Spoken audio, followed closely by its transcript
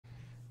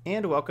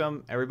And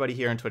welcome everybody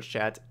here in Twitch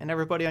chat and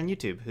everybody on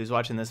YouTube who's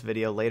watching this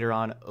video later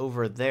on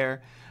over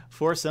there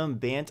for some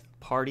Bant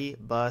Party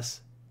Bus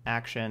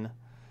action.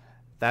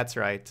 That's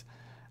right.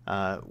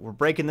 We're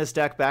breaking this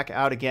deck back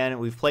out again.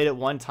 We've played it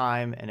one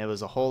time and it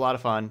was a whole lot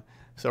of fun.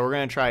 So we're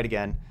going to try it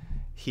again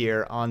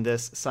here on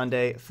this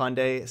Sunday Fun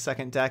Day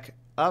second deck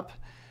up.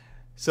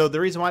 So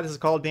the reason why this is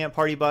called Bant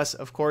Party Bus,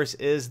 of course,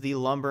 is the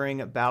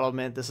Lumbering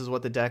Battlement. This is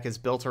what the deck is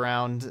built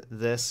around,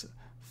 this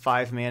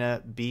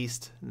 5-mana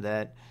beast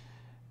that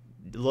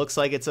looks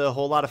like it's a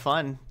whole lot of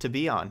fun to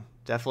be on.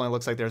 Definitely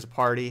looks like there's a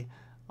party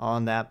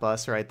on that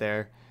bus right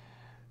there.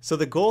 So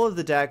the goal of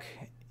the deck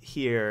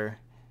here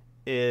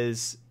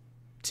is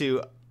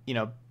to,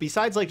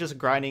 besides like just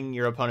grinding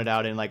your opponent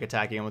out and like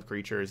attacking him with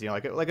creatures,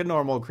 like a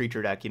normal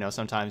creature deck,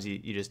 sometimes you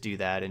just do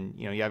that and,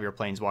 you have your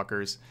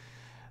planeswalkers.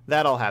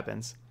 That all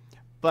happens.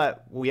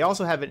 But we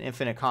also have an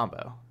infinite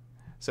combo.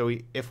 So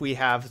if we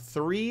have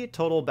 3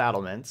 total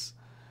battlements,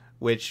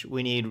 which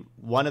we need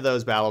one of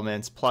those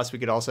battlements, plus we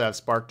could also have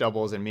spark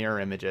doubles and mirror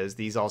images.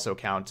 These also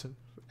count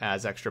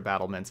as extra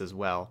battlements as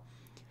well.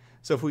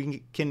 So if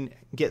we can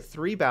get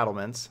 3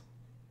 battlements,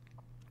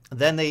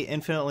 then they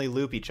infinitely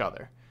loop each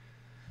other.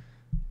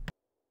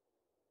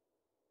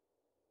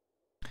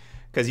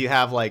 Because you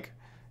have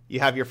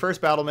your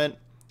first battlement,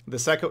 the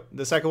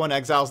second one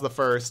exiles the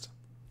first,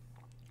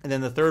 and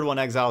then the third one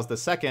exiles the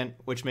second,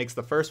 which makes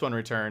the first one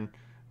return,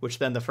 which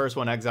then the first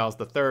one exiles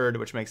the third,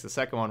 which makes the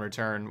second one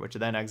return, which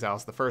then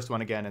exiles the first one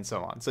again, and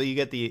so on. So you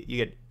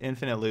get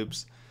infinite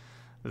loops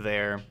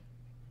there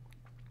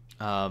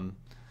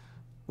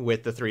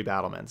with the 3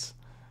 battlements.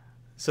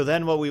 So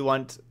then what we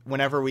want,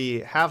 whenever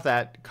we have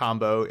that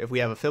combo, if we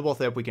have a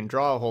Fibblethip, we can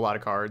draw a whole lot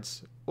of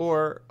cards,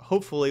 or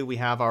hopefully we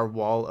have our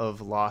Wall of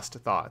Lost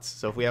Thoughts.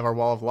 So if we have our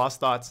Wall of Lost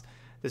Thoughts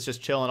that's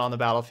just chilling on the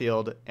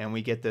battlefield and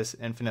we get this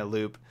infinite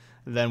loop,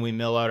 then we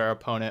mill out our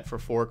opponent for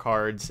 4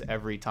 cards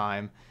every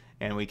time,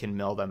 and we can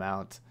mill them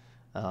out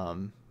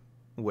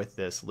with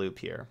this loop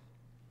here.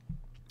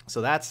 So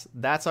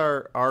that's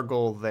our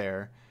goal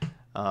there.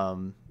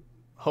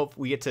 Hope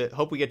we get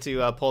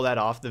to pull that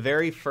off. The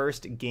very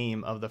first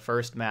game of the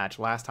first match,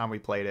 last time we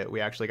played it,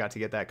 we actually got to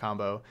get that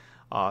combo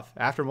off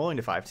after mulling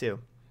to 5 too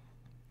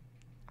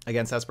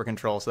against Esper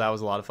Control. So that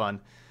was a lot of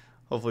fun.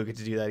 Hopefully we get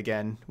to do that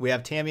again. We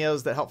have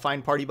Tamios that help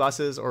find party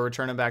buses or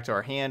return them back to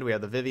our hand. We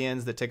have the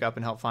Vivians that tick up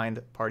and help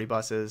find party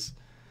buses.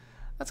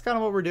 That's kind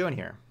of what we're doing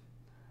here.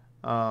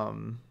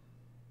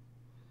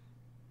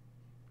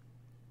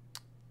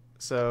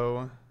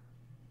 So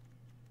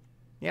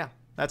yeah,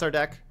 that's our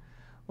deck.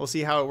 We'll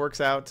see how it works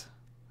out,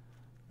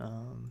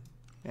 and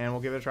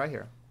we'll give it a try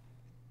here.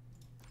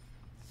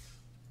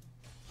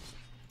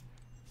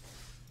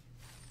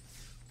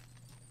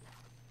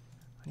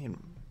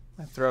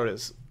 My throat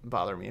is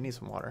bothering me. I need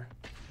some water.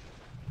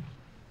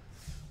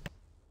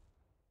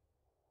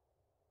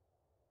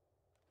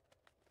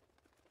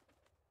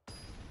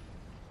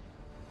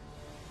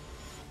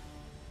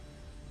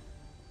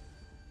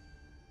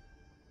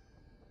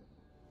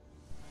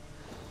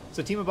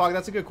 So Team of Bog,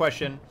 that's a good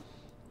question.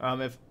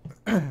 If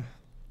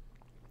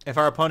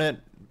our opponent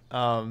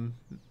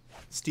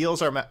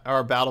steals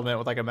our battlement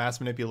with like a mass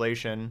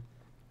manipulation,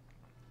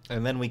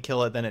 and then we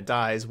kill it, then it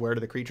dies, where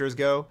do the creatures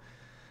go?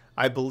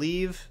 I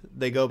believe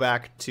they go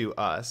back to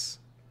us.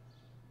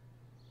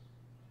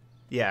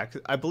 Yeah,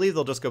 I believe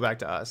they'll just go back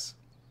to us,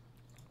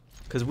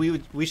 because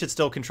we should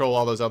still control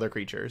all those other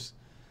creatures.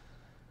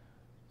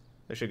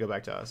 They should go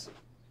back to us.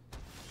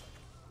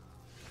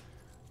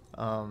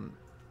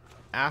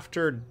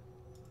 After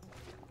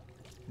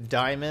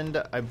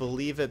Diamond, I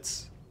believe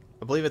it's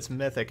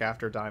Mythic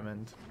after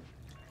Diamond.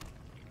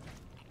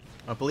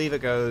 I believe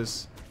it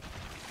goes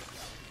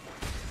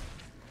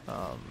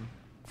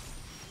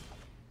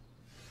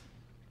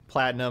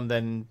Platinum,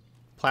 then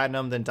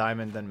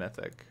Diamond, then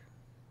Mythic.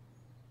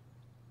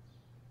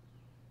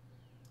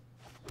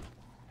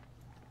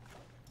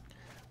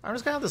 I'm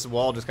just gonna have this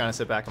wall just kind of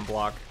sit back and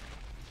block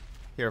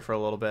here for a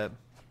little bit.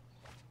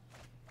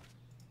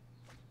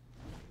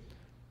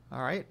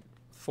 All right,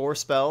 4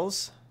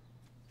 spells.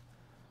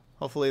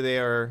 Hopefully they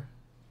have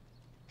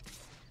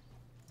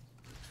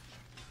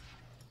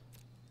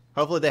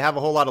a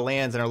whole lot of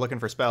lands and are looking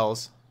for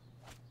spells.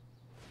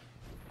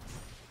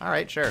 All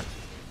right, sure.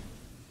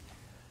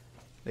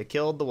 They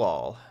killed the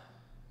wall.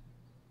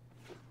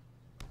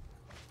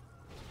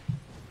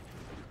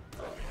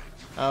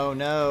 Oh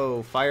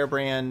no,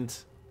 Firebrand.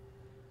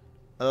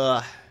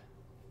 Ugh.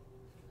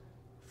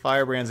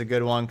 Firebrand's a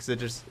good one because it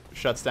just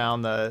shuts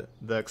down the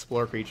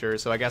explore creature.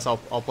 So I guess I'll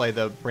play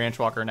the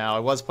Branchwalker now. I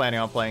was planning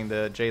on playing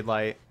the Jade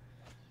Light.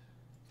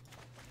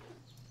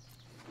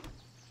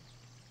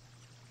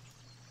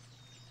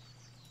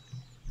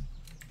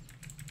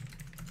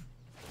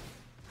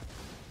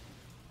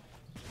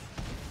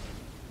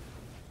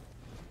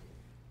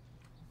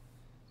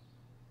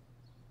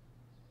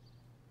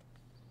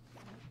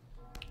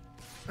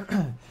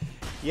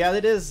 Yeah,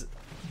 that is.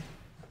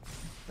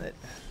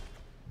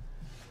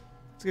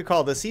 It's a good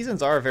call. The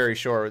seasons are very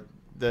short.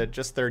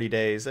 Just 30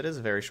 days. That is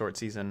a very short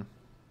season.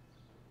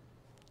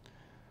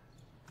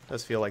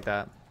 Does feel like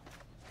that.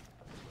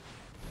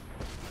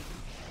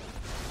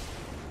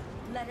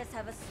 Let us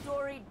have a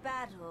storied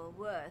battle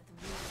worth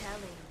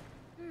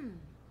retelling.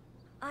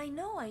 I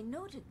know I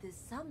noted this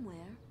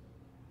somewhere.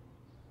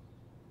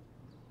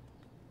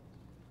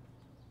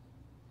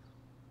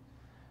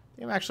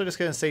 I'm actually just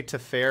gonna say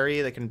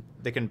Teferi.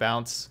 They can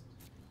bounce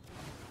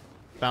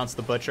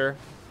the butcher.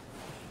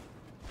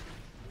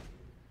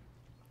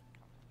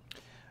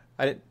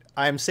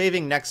 I'm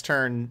saving next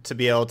turn to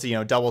be able to, you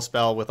know, double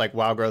spell with like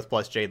Wild Growth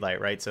plus Jade Light,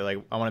 right? So like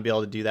I want to be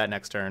able to do that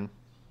next turn.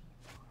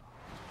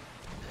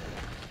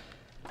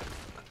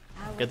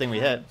 Good thing we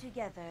hit.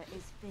 Together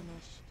is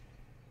finished.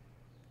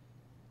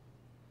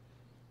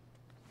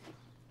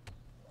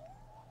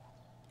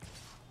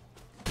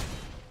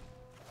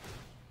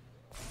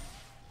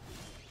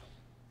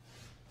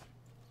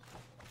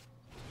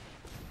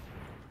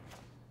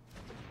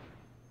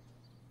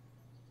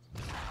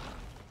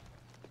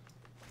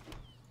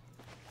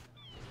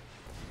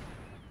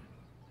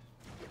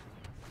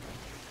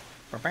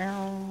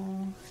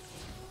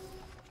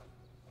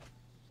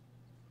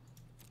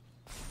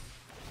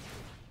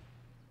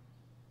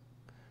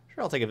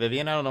 Sure, I'll take a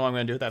Vivian. I don't know what I'm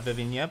going to do with that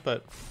Vivian yet,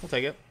 but we'll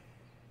take it.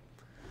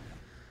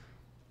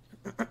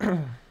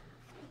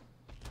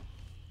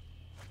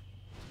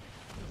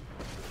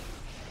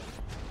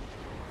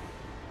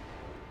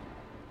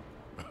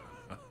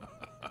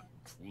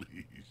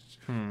 Please,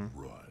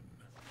 run.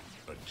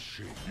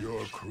 Unchain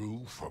your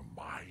crew for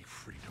my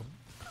freedom.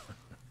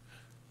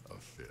 A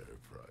fair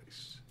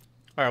price.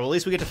 Alright, well at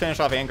least we get to finish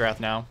off Angrath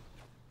now.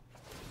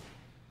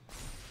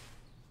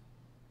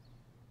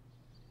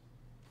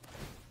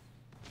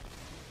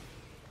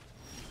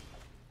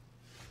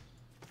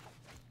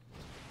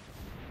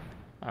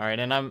 Alright,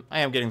 and I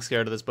am getting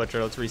scared of this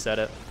butcher. Let's reset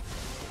it.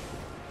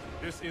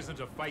 This isn't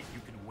a fight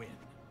you can win.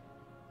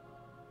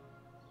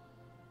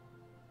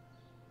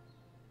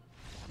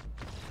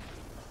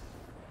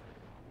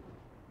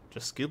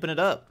 Just scooping it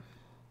up.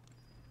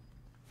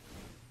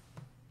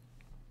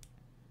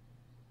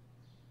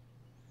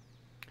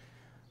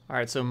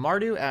 Alright, so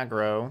Mardu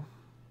aggro.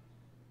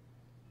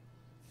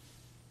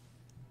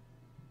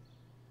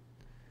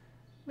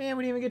 Man,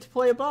 we didn't even get to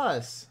play a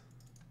bus.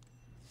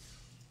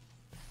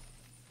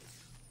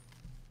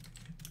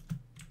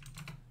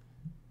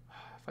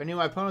 If I knew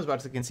my opponent was about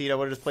to concede, I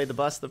would have just played the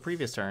bus the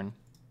previous turn.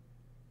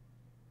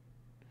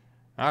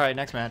 Alright,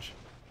 next match.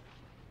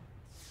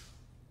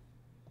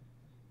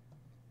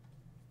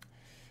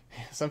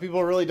 Some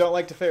people really don't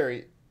like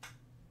Teferi.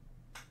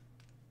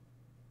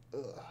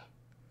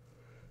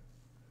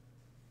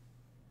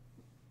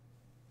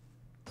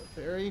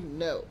 Teferi,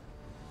 no.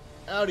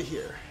 Out of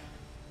here.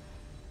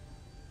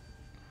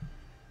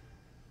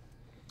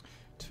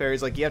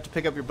 Teferi's like, you have to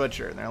pick up your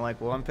butcher. And they're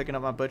like, well, I'm picking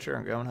up my butcher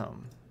and going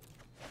home.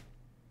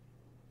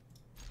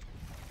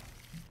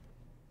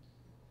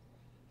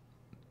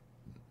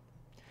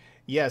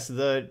 Yes,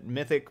 the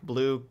mythic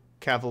blue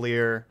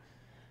Cavalier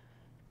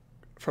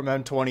from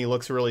M20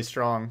 looks really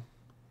strong.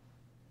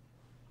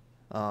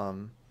 Yeah,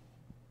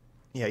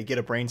 you get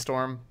a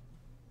Brainstorm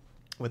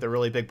with a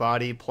really big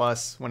body,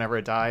 plus whenever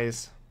it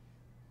dies,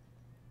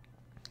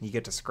 you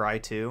get to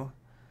scry too.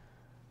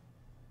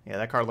 Yeah,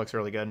 that card looks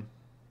really good.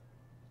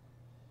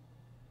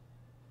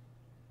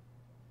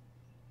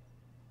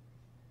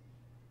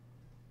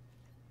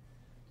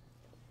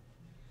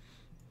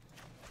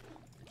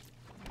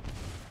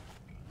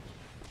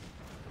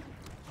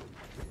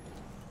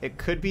 It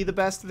could be the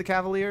best of the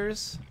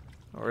Cavaliers,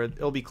 or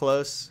it'll be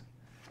close.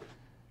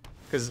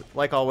 Because,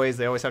 like always,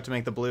 they always have to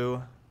make the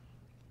blue.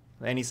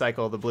 Any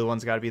cycle, the blue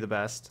one's got to be the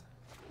best.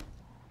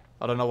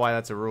 I don't know why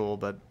that's a rule,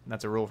 but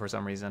that's a rule for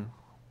some reason.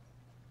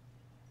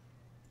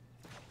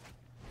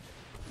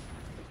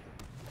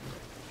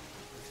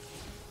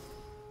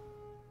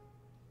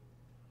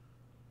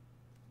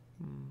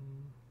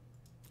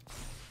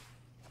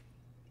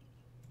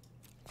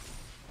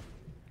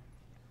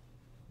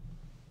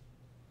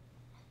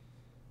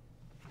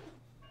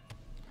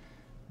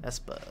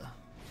 Espa.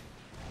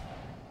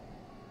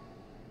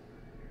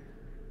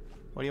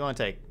 What do you want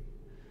to take?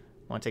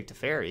 Want to take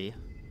Teferi?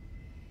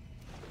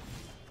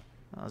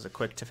 That was a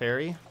quick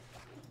Teferi.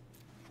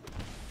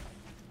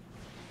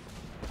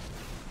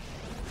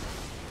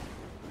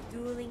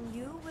 Dueling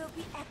you will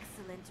be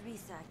excellent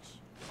research.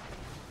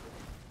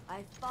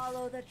 I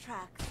follow the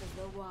tracks of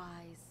the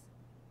wise.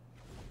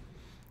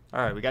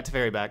 Alright, we got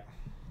Teferi back.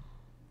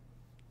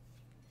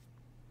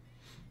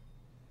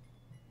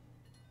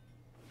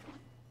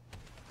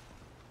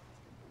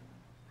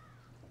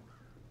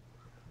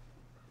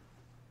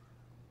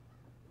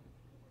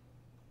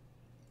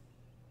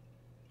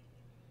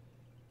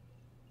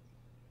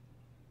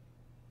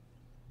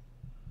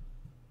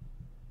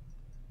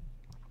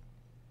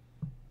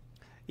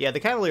 Yeah, the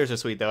Cavaliers are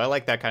sweet, though. I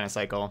like that kind of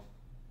cycle.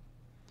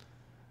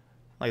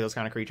 I like those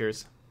kind of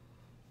creatures.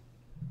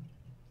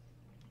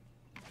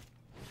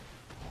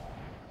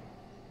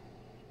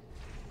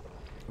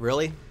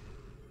 Really?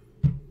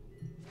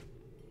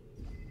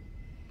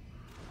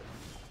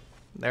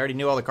 They already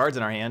knew all the cards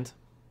in our hand.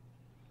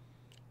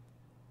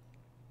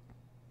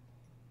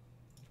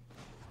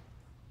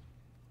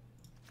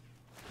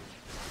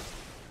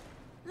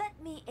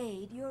 Let me aid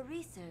aid your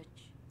research.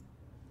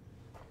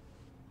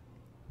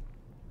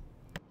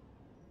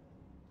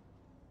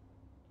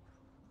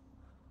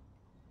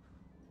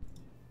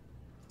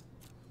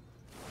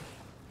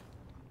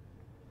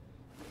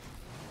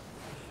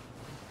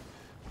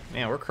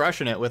 Man, we're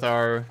crushing it with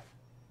our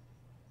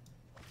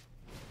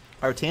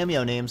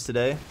Tameo names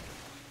today.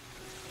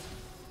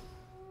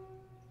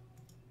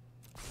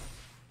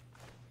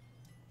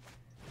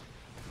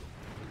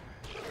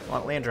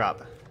 Want land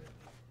drop.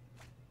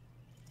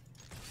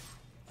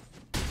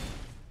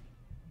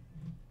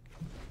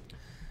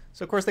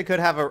 So of course they could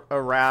have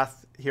a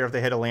Wrath here if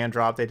they hit a land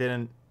drop. They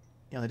didn't,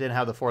 they didn't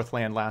have the 4th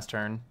land last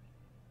turn.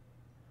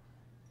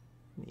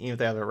 Even if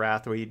they have a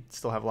Wrath, we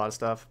still have a lot of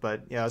stuff.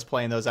 But yeah, I was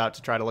playing those out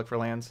to try to look for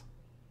lands.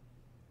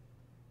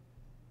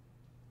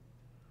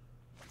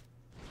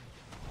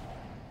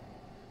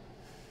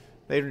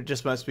 They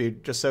just must be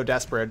just so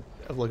desperate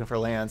of looking for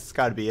lands. It's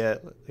got to be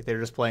it. Like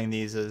they're just playing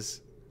these as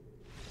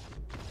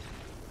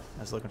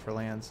looking for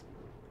lands.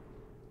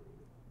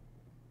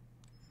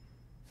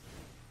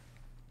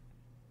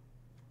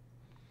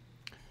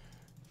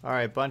 All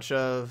right, bunch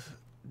of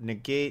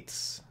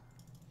negates,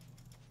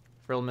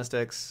 Frill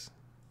Mystics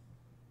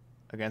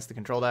against the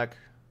control deck.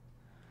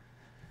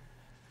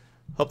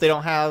 Hope they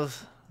don't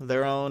have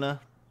their own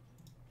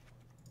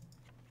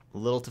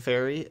Little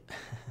Teferi.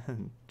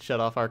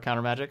 Shut off our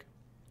counter magic.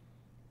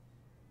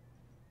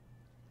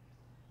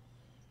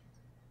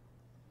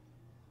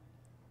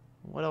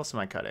 What else am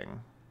I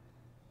cutting?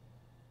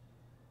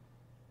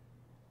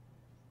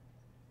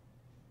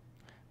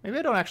 Maybe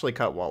I don't actually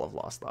cut Wall of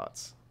Lost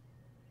Thoughts.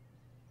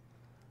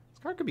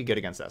 This card could be good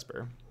against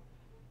Esper.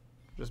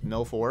 Just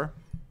mill 4.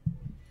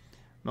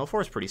 Mill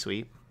 4 is pretty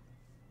sweet.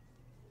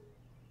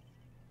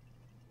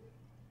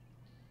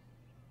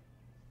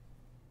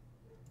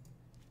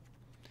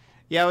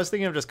 Yeah, I was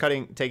thinking of just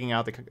taking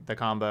out the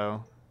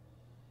combo.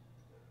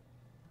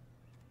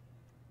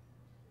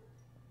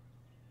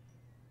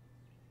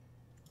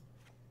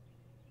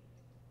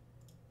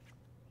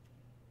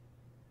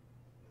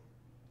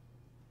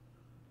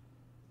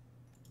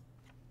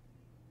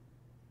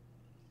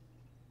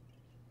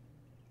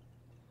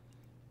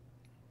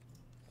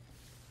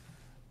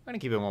 I'm gonna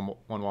keep it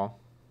one wall.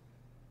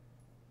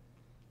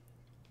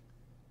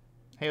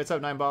 Hey, what's up,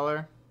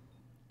 9baller?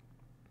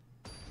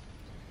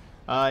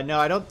 No,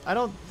 I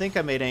don't think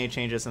I made any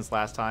changes since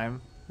last time.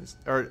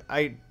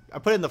 I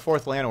put in the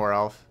 4th Llanowar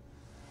Elf.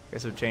 I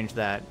guess I would change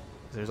that.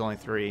 There's only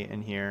 3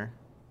 in here.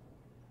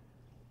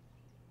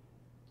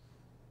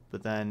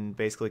 But then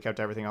basically kept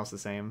everything else the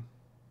same.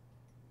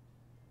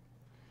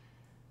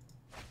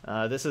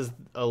 This is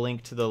a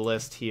link to the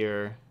list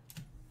here.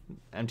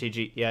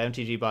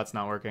 MTG bot's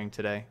not working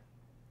today.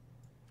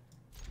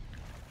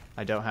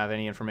 I don't have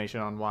any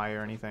information on why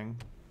or anything.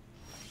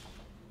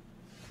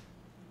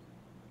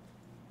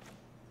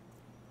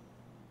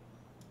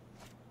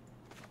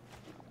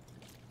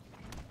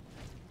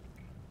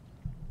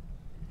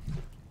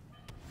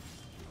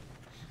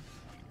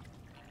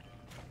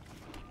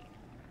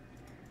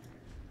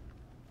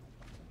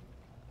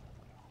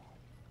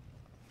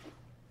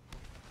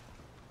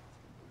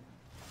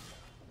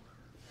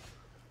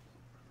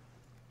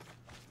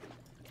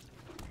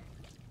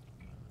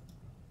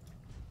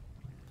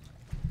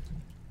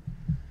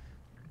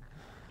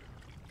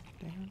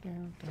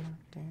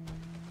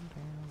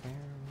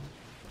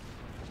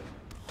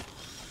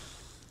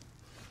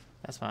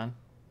 That's fine.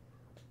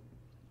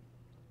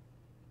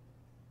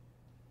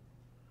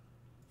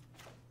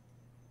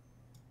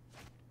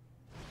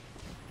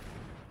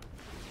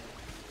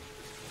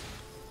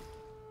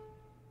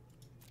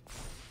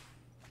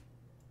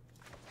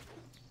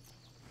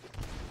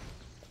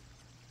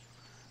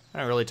 I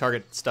don't really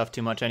target stuff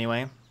too much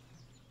anyway.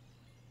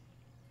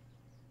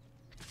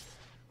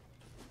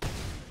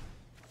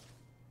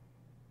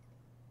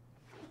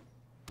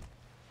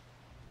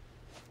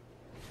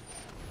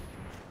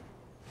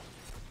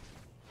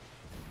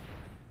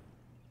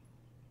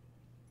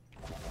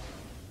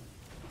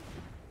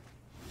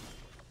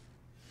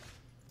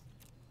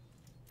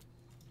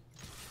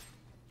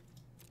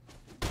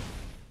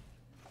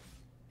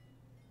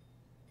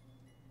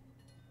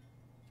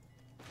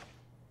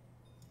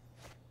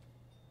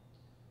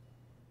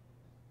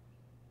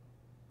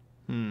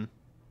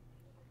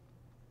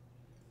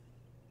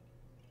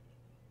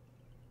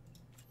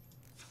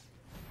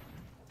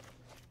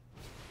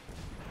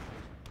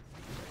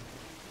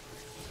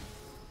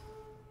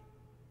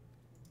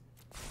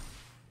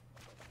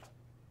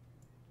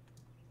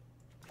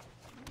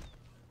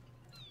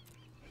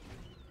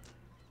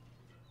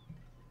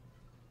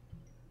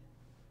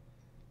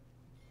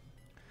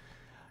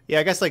 Yeah,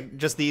 I guess like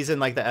just these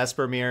and like the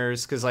Esper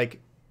mirrors, because like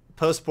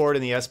post board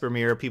in the Esper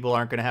mirror, people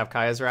aren't going to have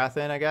Kaya's Wrath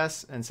in, I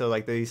guess, and so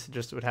like these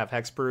just would have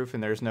hexproof,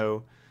 and there's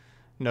no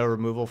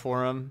removal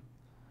for them,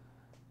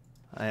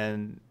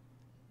 and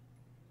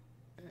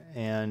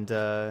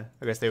I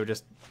guess they would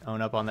just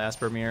own up on the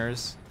Esper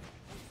mirrors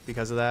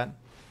because of that.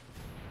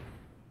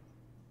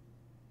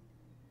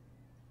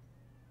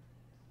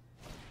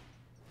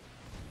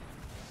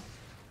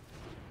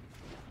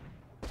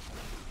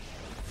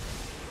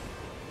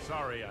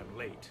 Sorry I'm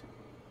late.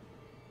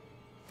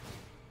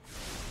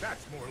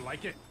 That's more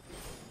like it.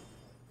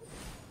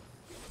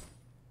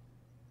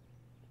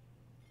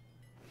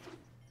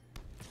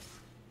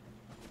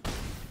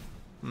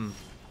 We're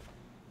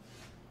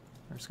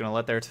just gonna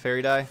let their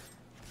Teferi die.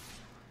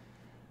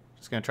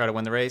 Just gonna try to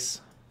win the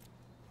race.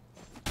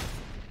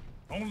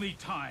 Only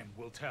time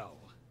will tell.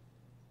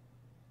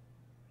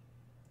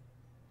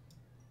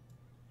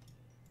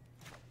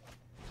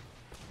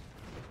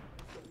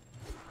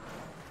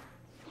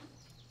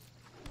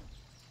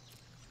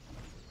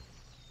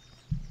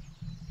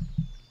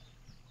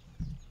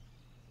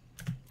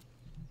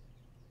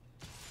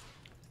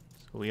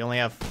 So we only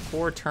have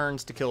 4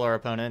 turns to kill our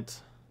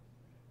opponent.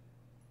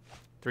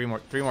 Three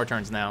more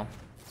turns now.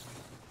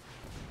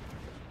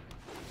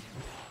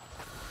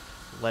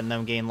 Letting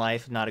them gain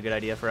life, not a good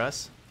idea for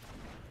us.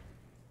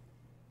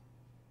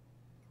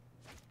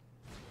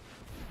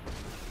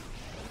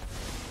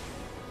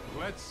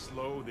 Let's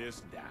slow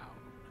this down.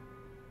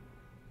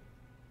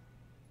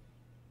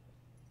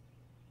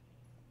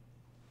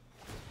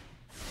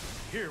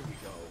 Here we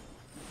go.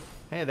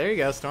 Hey, there you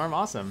go, Storm.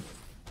 Awesome.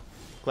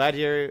 Glad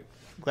you're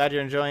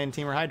enjoying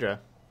Teamer Hydra.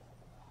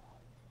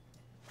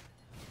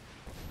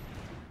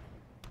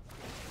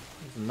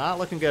 It's not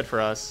looking good for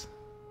us.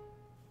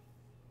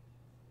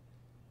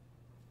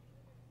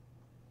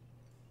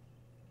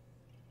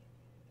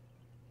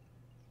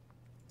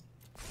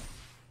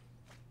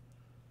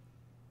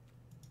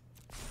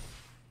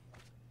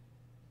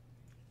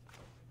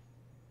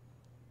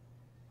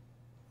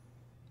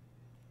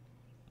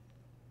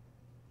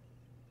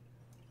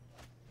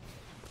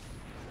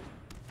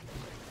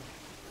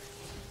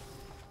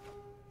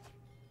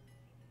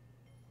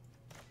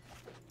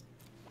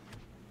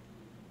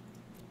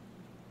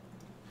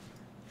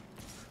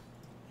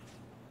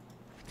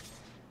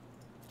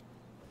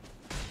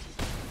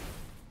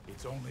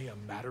 It's only a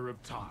matter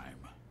of time.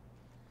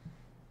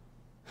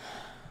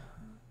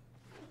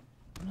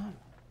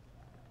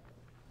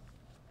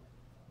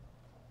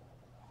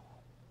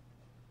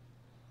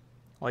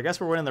 Well, I guess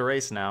we're winning the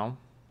race now.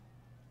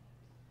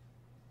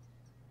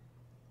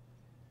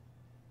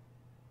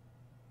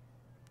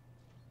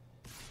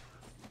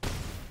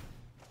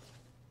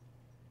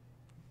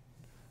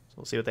 So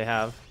we'll see what they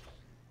have.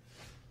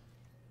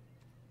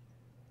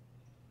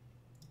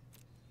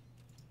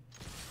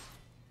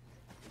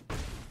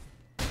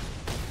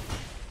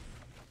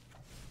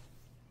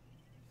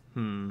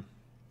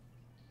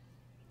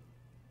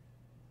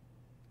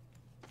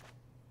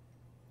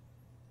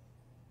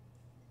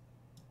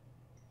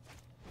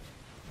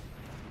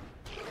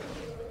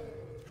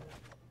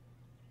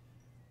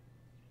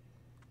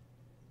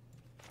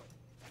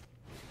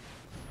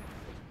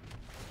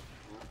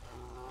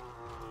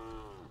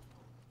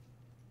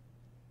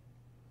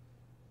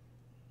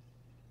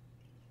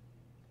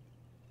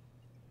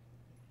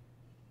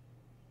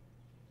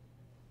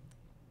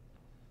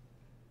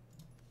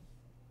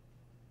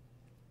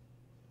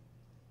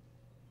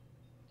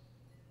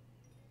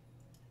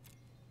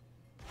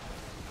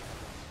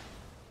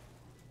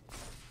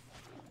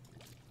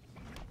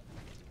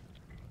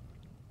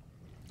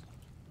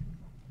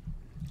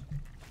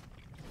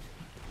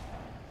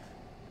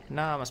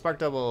 Nah, my spark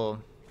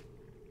double.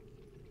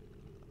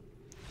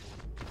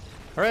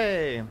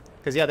 Hooray!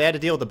 Because, yeah, they had to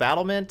deal with the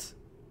battlement,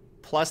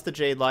 plus the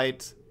Jade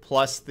Light,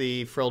 plus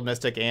the Frilled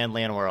Mystic and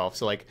Llanowar Elf.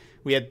 So, like,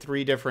 we had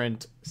 3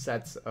 different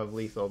sets of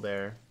lethal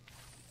there.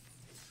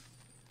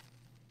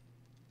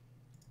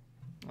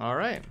 All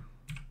right.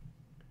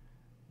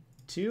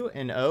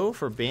 2-0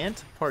 for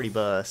Bant Party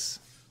Bus.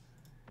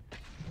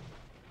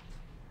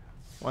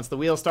 Once the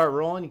wheels start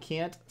rolling, you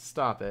can't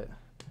stop it.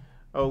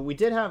 Oh, we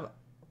did have...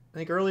 I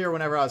think earlier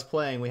whenever I was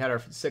playing, we had our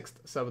 6th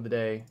sub of the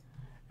day,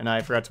 and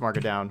I forgot to mark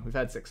it down. We've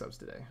had 6 subs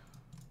today.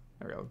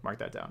 There we go. Mark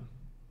that down.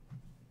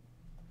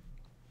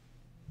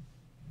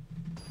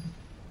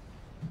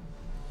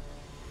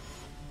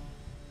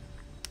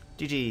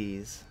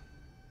 GG's.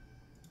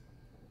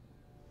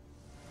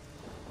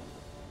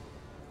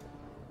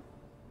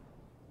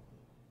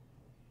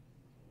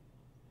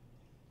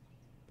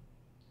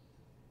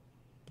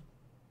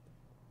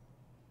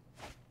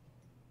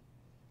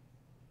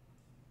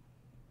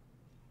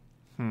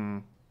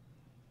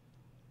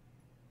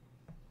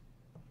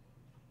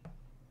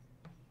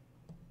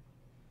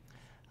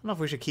 I don't know if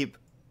we should keep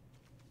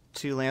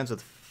 2 lands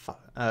with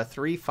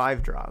 3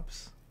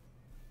 5-drops.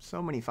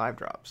 So many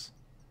 5-drops.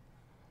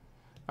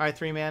 All right,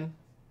 3-man.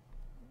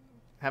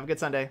 Have a good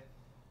Sunday.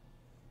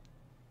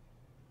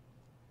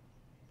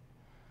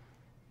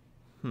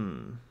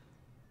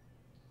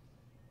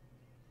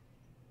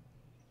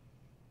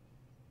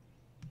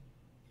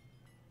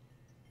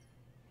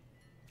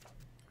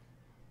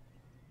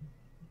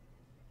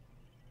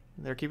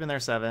 They're keeping their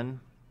 7.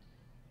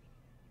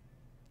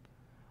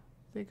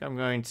 I think I'm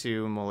going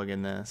to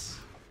mulligan this.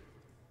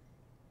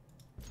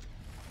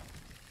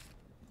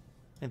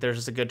 I think there's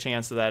just a good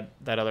chance that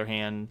that other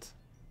hand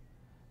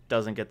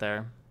doesn't get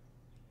there.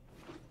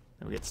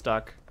 Then we get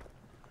stuck.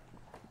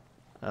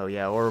 Oh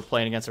yeah, or we're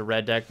playing against a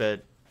red deck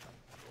that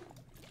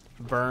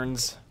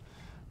burns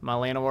my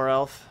Llanowar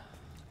Elf.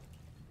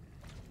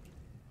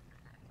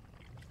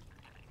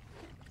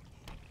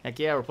 Heck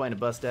yeah, we're playing a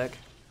bus deck.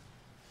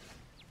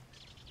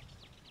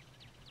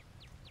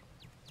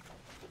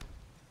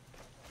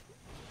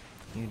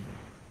 You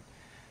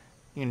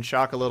can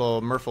shock a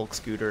little merfolk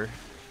scooter.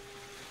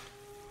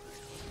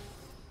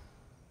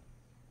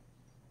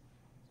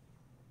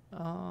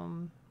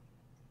 Don't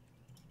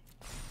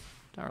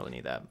really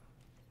need that.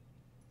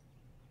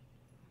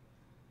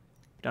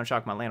 Don't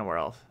shock my Llanowar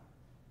elf.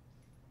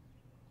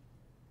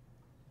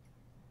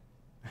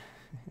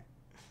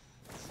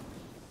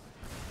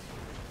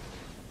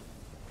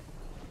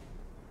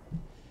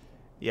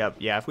 Yep,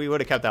 yeah, if we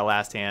would have kept that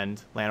last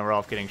hand, Llanowar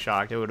elf getting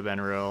shocked, it would have been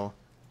real...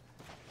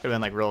 Could have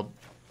been like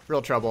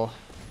real trouble.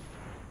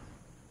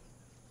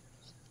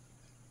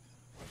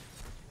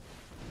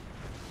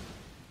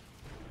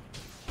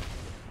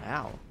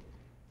 Ow.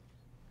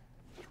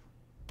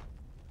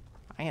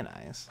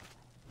 Ionize.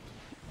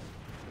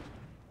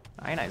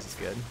 Ionize is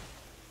good.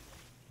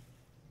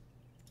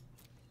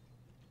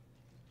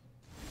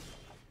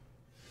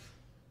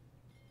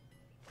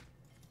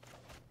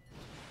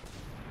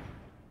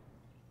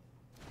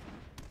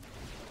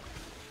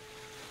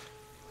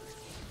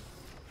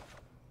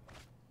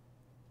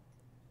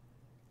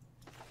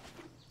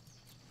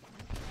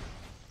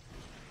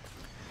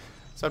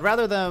 So I'd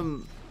rather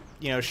them,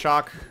 you know,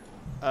 shock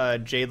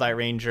Jade Light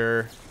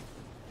Ranger,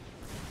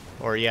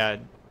 or yeah,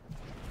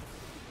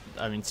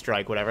 I mean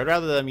strike, whatever. I'd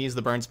rather them use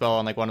the burn spell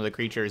on like one of the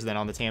creatures than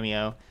on the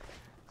Tameo.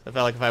 I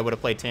felt like if I would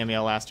have played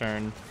Tameo last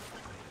turn.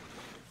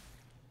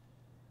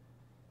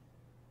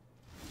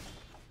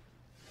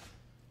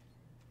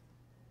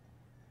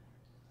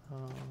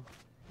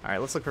 Alright,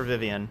 let's look for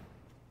Vivian.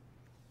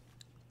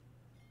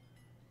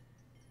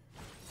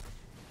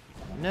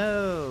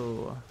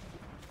 No!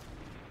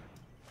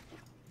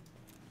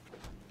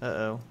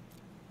 Uh-oh.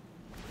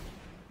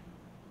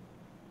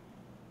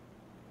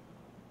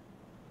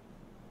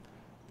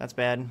 That's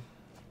bad.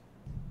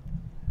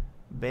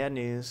 Bad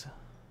news.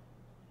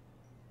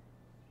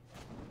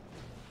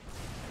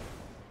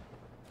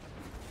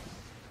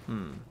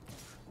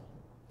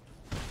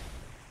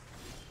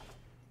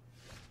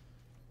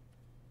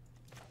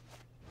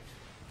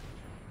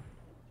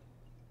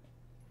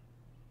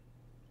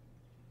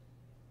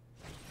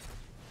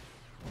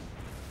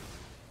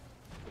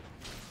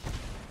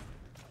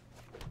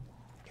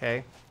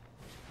 Okay.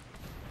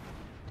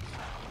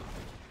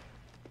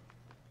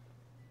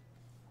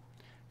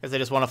 Guess they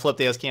just want to flip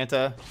the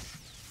Oscanta.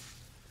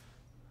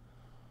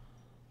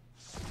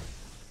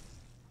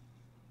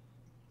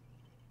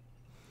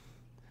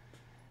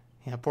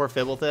 Yeah, poor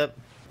Fibblethip.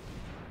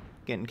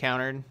 Getting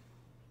countered.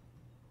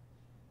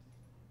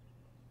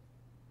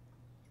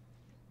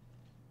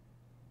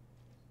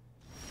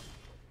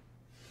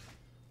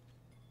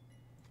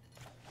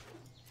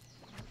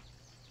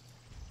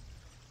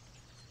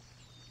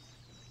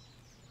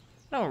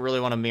 I don't really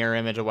want to mirror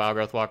image a Wild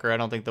Growth Walker. I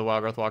don't think the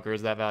Wild Growth Walker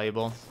is that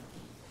valuable.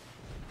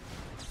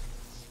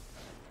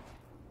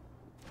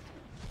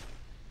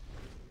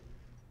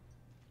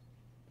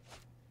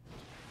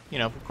 You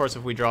know, of course,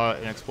 if we draw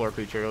an Explore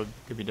creature, it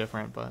could be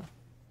different, but...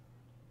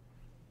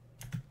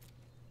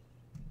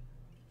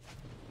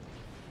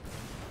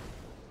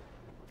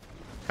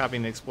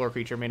 Copying the Explore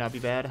creature may not be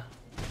bad.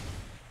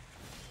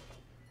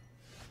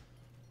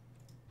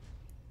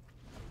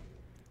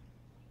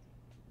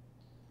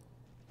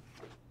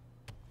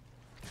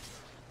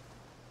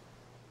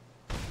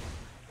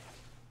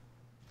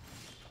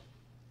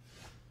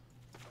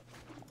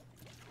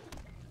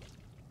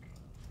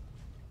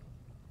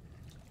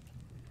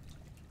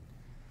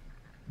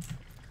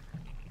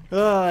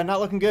 Not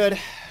looking good.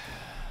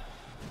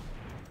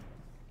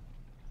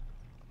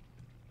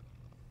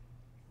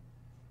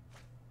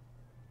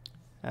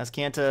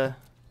 Oscanta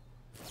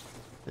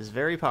is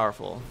very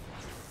powerful.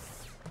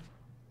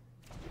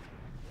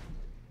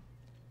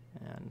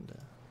 And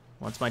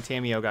once my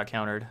Tameo got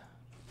countered,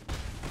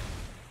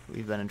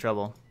 we've been in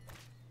trouble.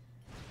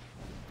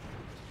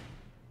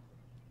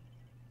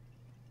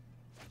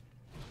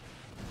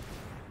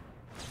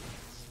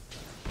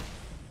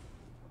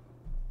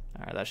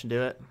 Alright, that should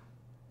do it.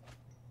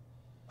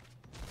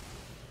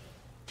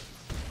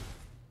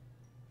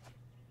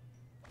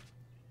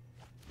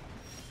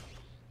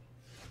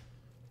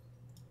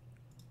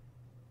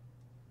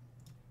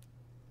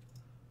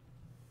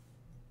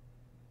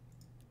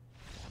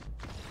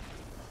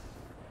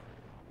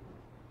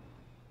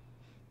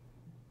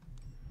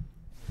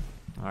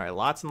 Alright,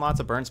 lots and lots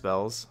of burn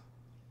spells.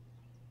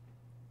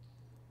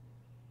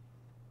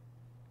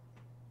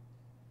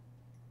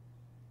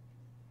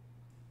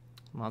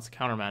 Lots of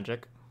counter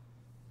magic.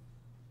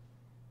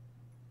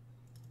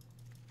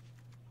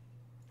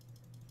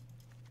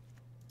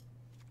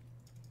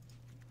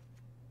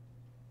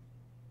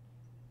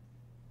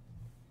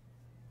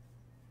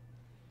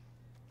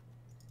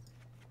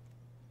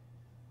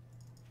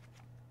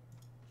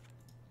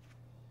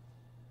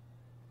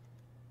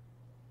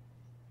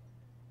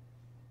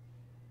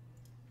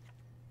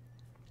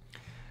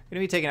 Going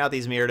to be taking out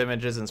these mirrored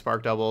images and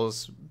spark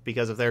doubles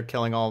because if they're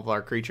killing all of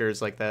our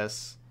creatures like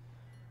this,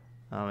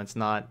 it's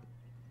not,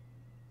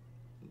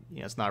 you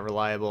know, it's not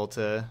reliable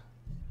to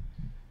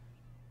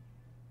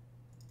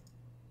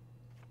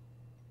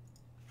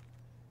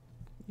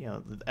you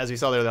know, as we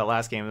saw there that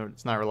last game,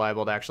 it's not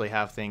reliable to actually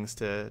have things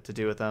to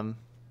do with them.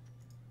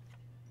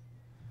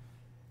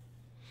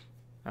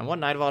 And one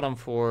Knight of Autumn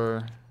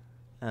for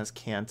as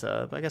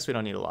Kanta, but I guess we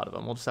don't need a lot of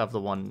them. We'll just have the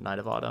one Knight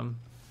of Autumn.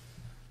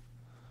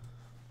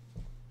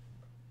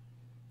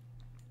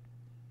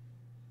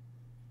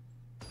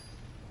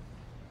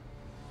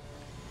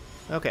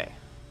 Okay.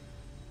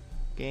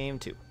 Game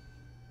 2.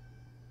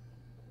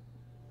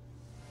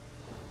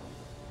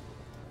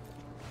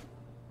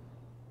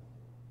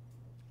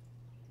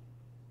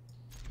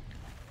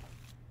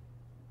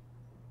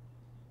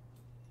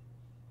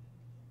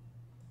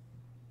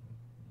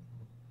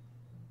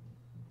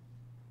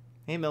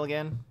 Hey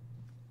Milligan.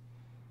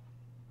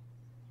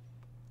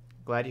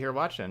 Glad you're here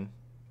watching.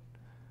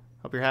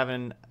 Hope you're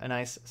having a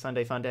nice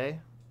Sunday fun day.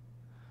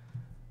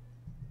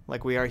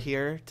 Like we are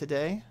here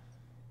today.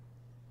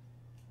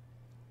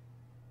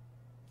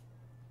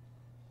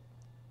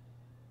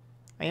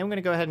 I am going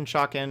to go ahead and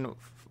chalk in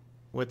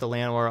with the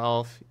Land War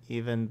Elf,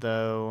 even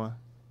though,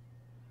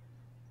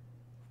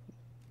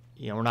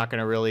 you know, we're not going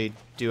to really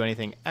do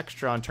anything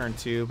extra on turn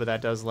 2, but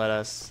that does let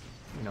us,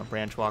 you know,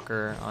 Branch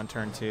Walker on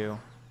turn 2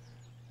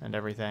 and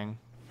everything.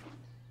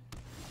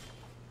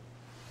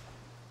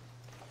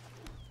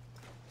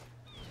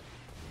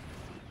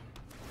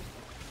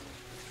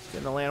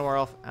 Getting the Land War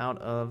Elf out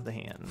of the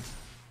hand.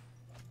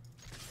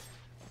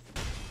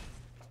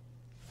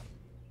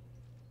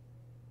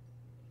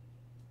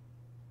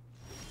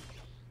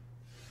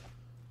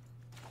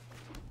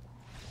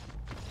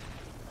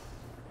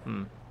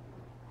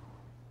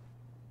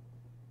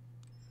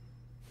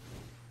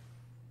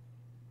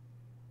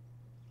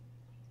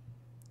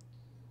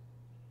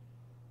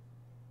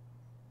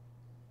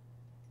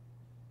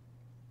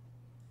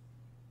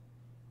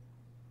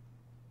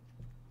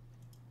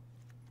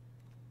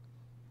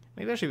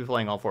 Maybe I should be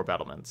playing all 4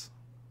 battlements.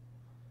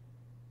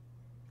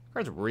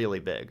 Card's really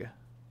big.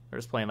 They're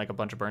just playing like a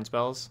bunch of burn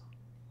spells.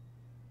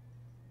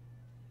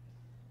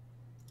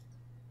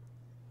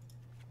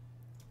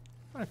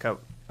 I'm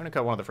gonna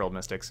cut one of the Frilled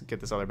Mystics and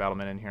get this other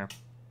battlement in here.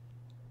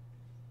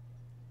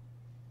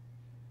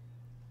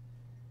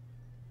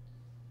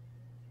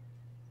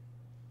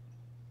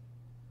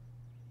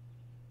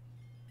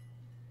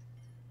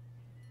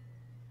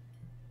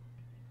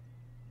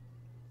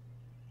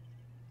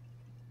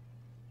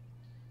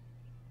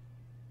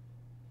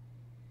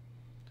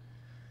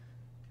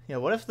 Yeah,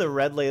 what if the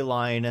red ley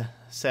line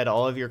said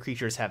all of your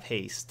creatures have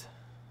haste?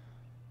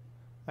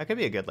 That could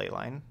be a good ley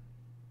line.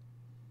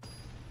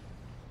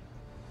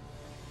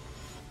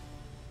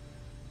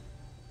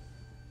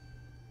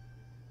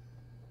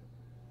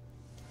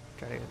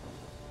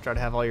 Try to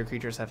have all your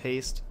creatures have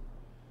haste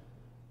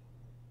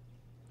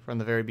from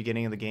the very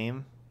beginning of the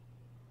game.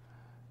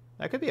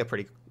 That could be a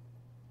pretty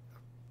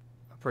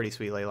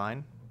sweet ley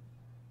line.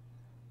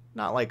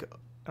 Not like,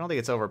 I don't think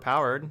it's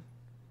overpowered.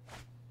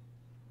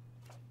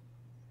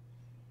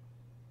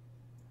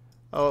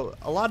 Oh,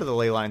 a lot of the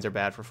ley lines are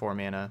bad for 4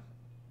 mana.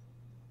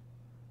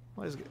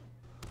 What is good?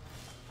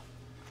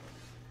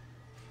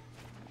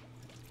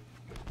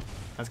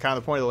 That's kind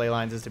of the point of the ley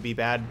lines, is to be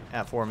bad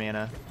at 4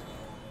 mana,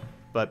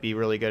 but be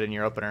really good in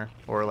your opener,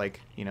 or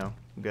like, you know,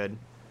 good.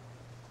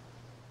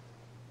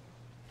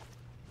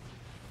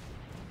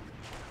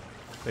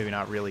 Maybe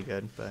not really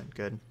good, but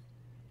good.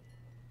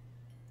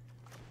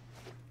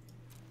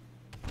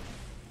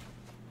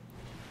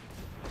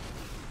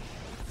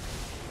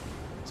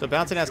 So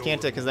bouncing as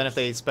Kanta, because then if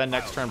they spend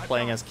next turn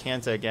playing as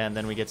Kanta again,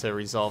 then we get to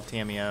resolve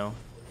Tameo.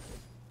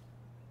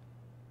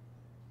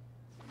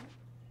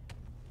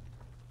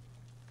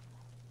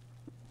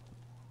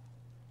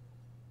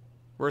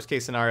 Worst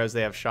case scenario is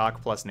they have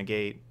Shock plus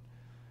Negate.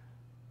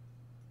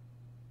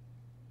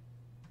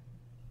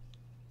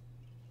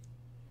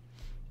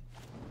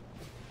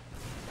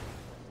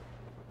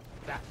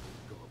 That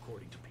will go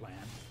according to plan.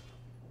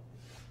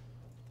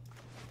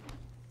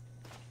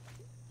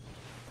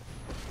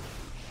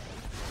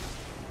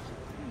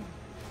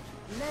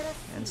 Let us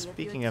And see if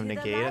speaking you're of to the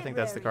Negate, I think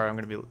that's the card I'm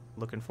library. going to be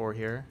looking for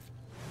here.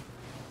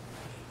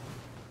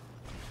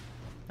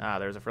 Ah,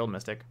 there's a Frilled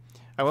Mystic.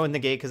 I went with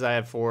Negate because I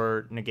have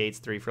 4 Negates,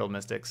 3 Frilled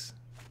Mystics.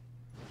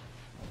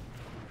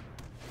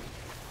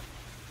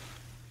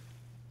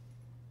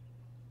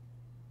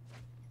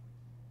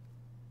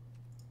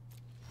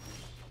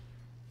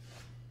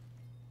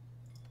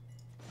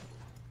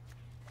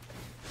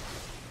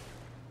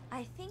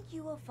 I think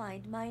you will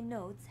find my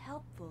notes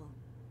helpful.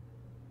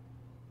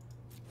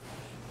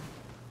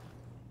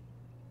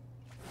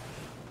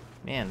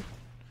 Man,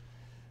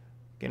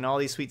 getting all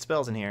these sweet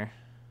spells in here.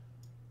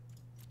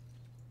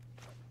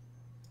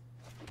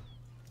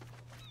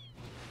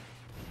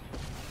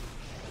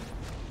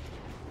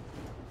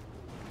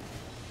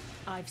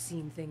 I've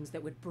seen things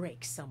that would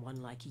break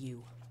someone like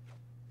you.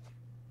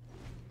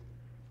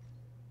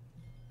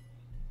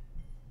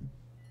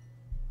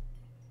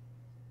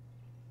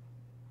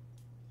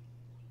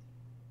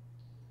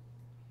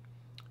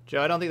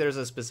 Joe, I don't think there's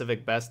a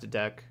specific best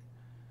deck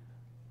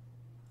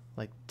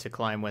like to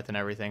climb with and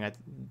everything. I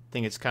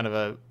think it's kind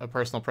of a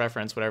personal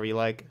preference, whatever you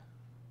like.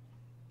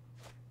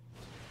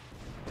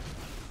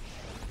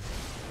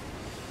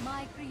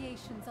 My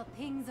creations are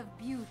things of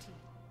beauty.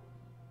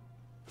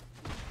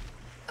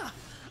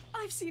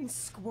 I've seen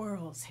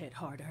squirrels hit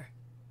harder.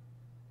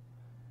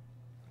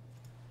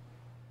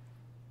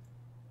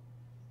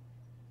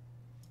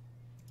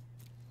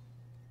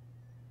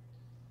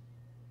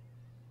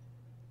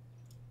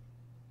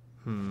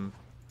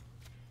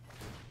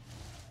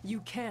 You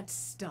can't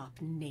stop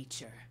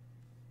nature.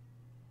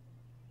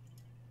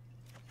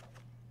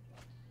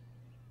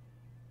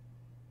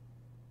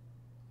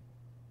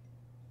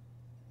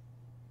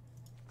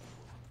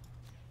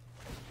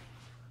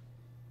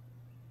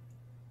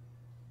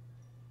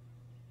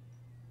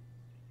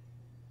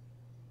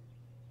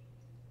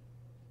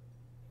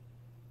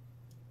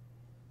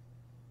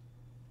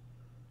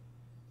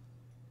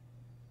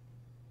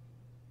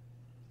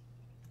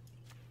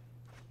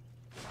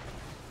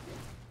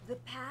 The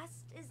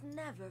past is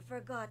never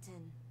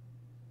forgotten.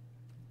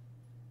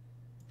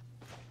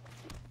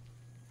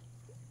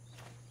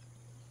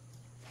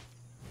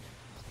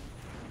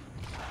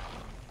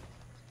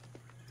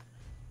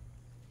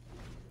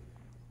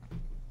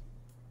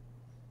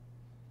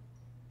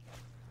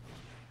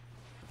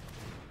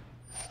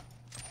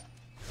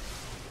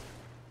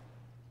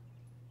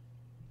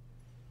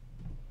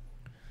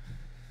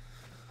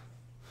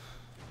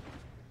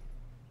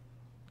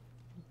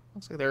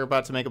 Looks like they're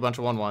about to make a bunch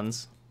of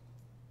 1/1s.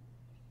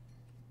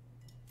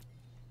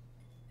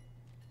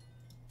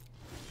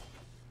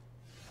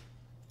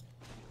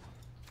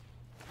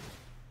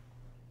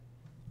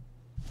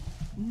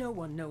 No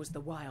one knows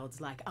the wilds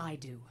like I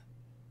do.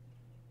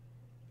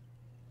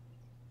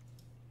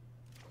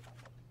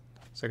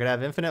 So I could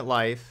have infinite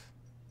life.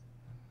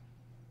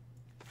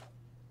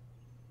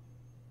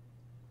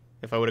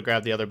 If I would have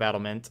grabbed the other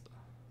battlement.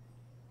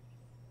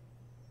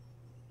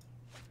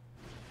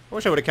 I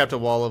wish I would have kept a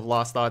wall of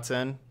lost thoughts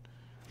in.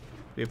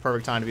 Be a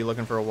perfect time to be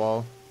looking for a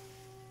wall.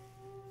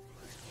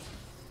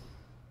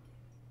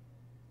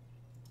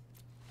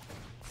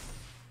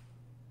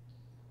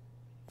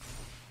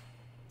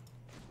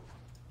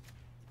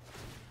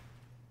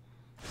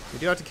 We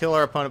do have to kill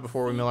our opponent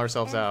before we mill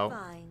ourselves And out.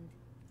 find.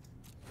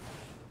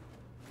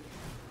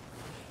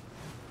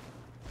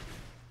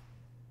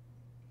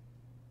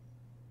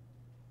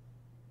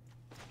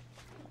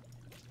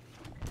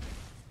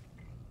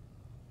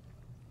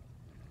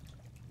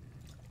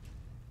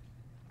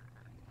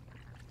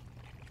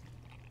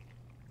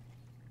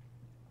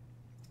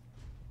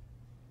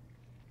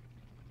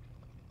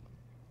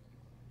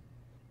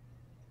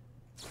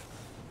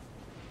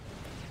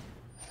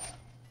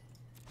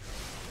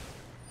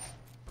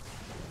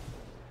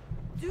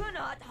 Do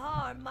not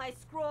harm my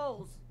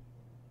scrolls.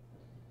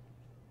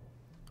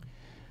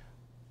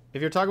 If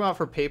you're talking about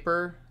for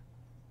paper,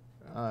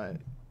 I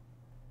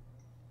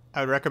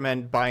would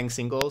recommend buying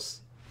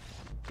singles.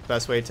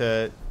 Best way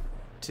to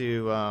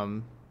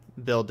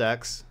build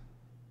decks.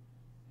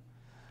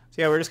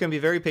 So yeah, we're just gonna be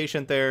very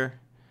patient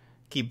there.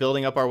 Keep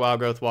building up our Wild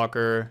Growth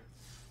Walker.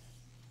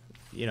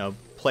 You know,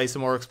 play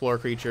some more Explore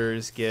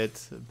creatures.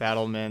 Get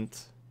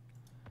Battlement.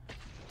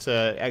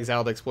 To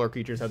exile the Explore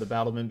creatures, have the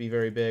Battlement be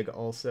very big.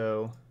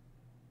 Also,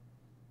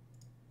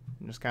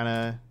 just kind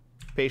of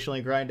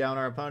patiently grind down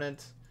our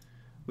opponent.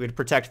 We'd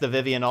protect the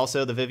Vivian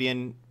also. The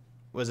Vivian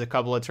was a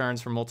couple of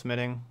turns from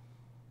ultimating.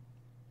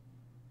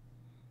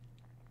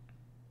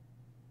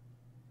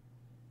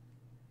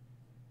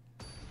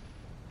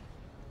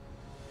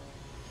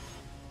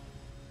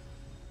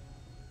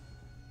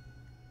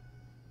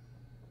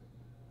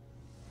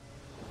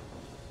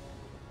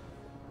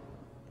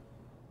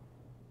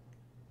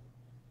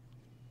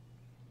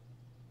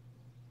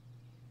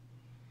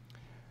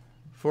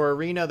 For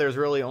Arena, there's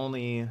really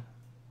only...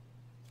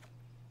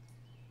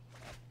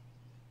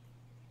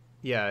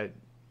 Yeah,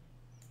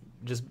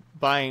 just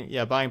buying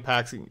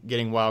packs, and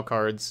getting wild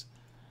cards.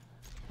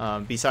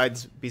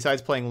 Besides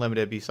playing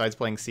limited, besides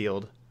playing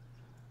sealed,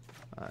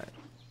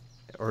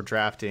 or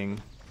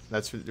drafting,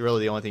 that's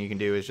really the only thing you can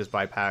do is just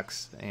buy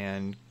packs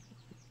and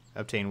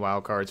obtain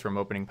wild cards from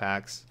opening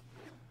packs.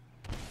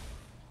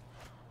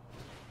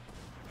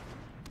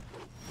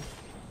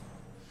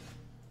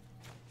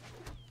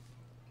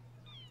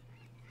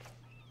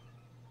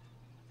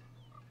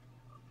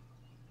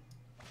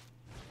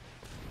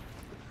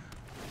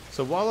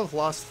 So Wall of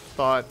Lost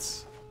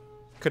Thoughts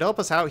could help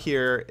us out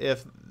here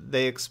if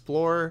they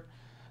explore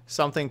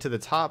something to the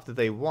top that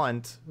they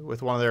want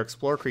with one of their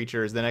explore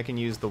creatures, then I can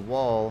use the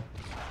wall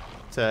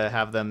to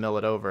have them mill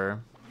it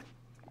over.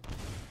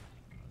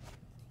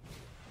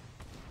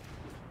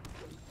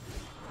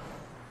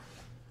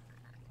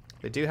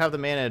 They do have the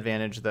mana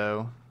advantage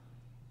though,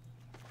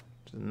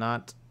 which is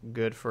not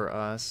good for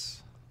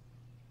us.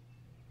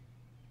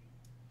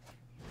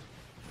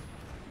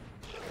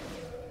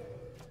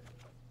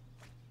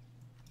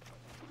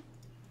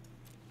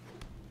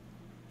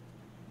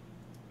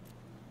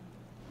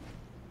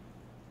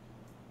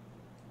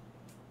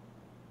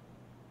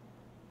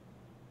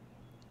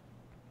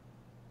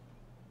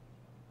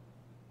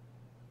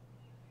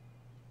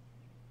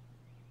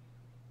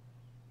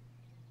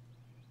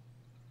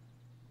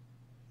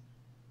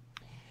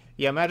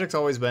 Yeah, Magic's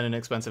always been an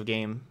expensive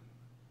game.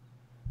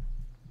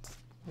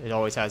 It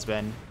always has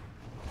been.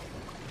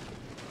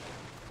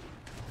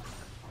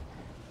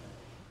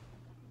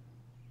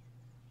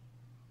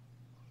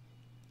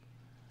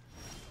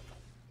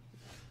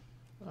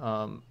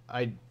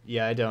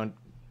 I don't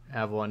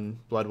have one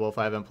Blood Wolf.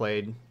 I haven't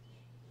played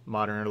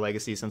Modern or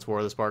Legacy since War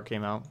of the Spark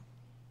came out.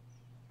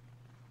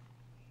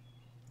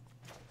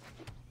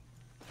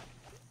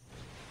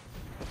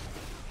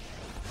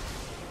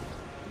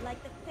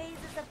 Like the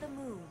phases of the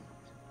moon,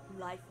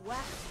 life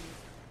waxes,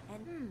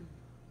 and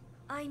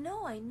I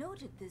know I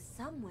noted this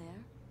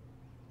somewhere.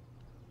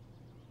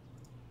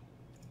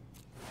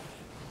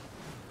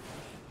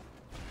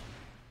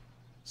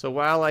 So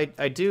while I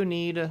do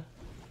need...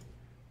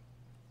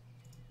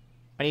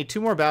 I need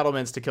 2 more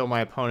battlements to kill my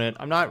opponent.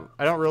 I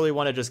don't really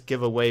want to just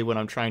give away what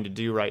I'm trying to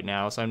do right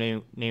now, so I'm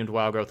named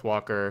Wildgrowth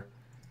Walker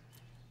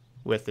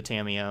with the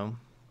Tamiyo.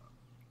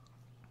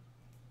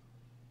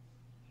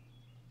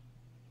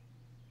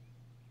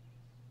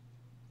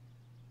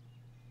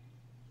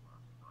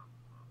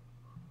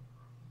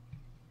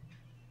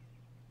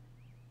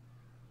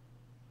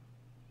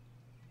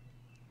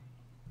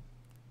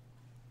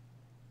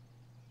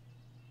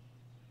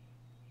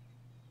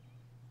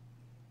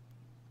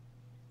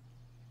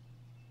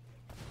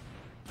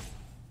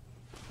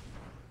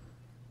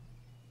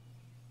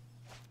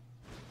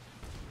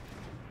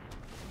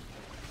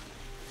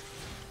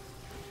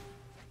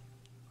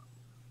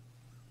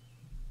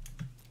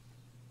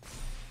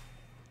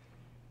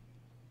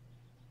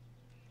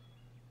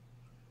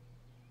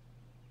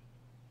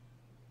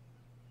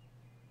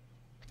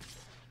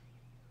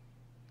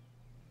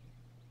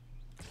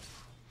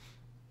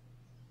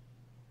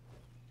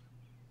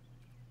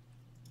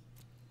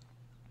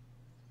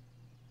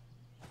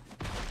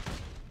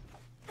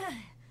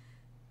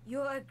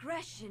 Your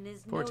aggression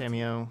is Poor noted.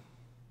 Tamiyo.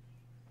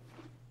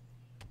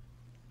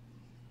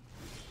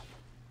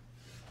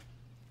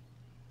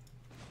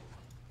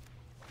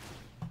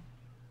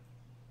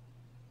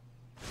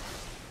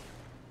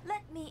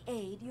 Let me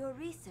aid your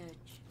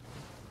research.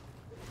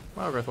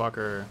 Wildgrowth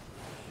Walker.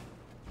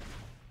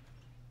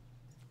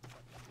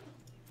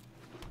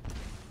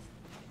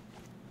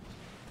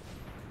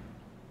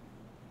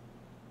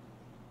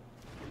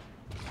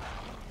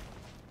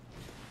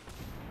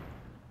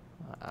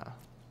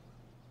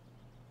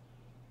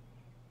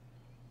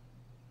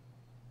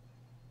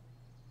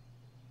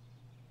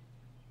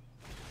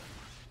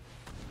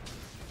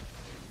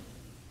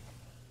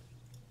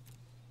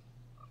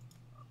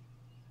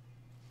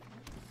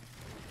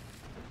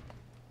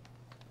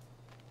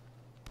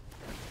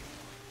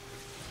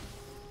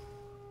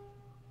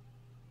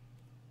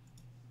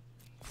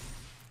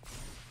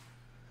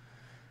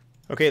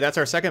 Okay, that's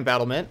our second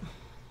battlement.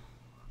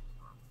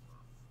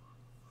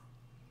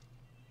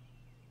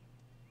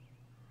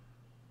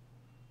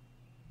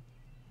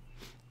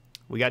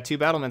 We got 2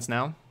 battlements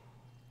now.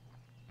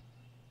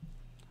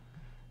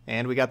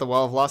 And we got the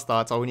Wall of Lost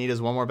Thoughts. All we need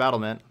is 1 more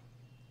battlement.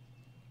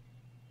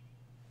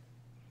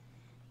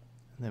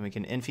 And then we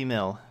can Infi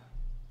Mill.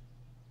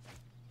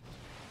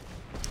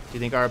 Do you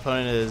think our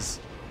opponent is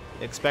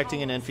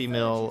expecting an Infi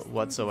Mill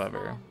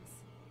whatsoever?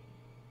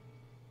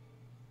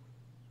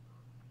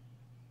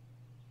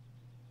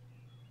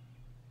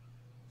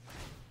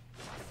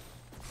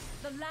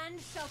 The land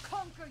shall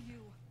conquer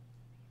you.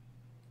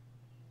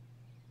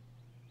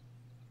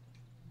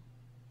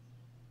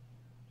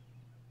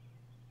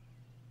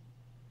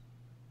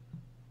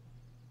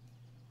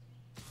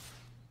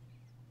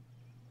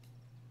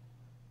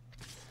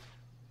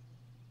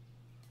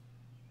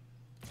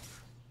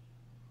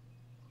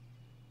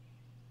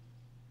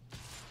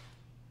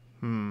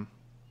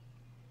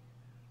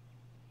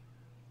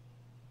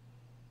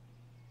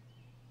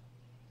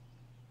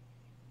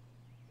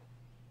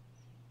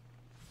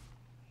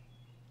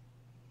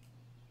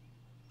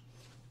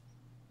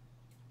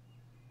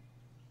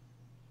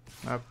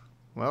 Oh,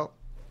 well.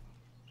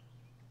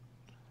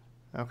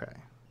 Okay.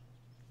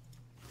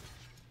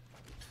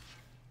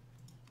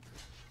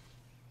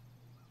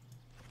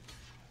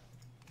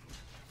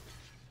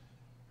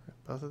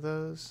 Both of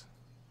those.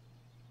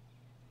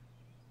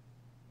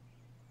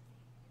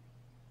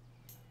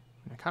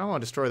 I kind of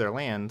want to destroy their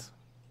land.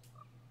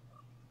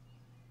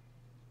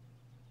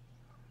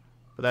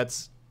 But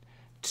that's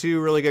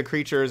 2 really good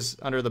creatures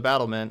under the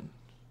battlement.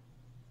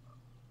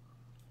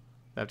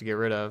 I have to get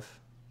rid of.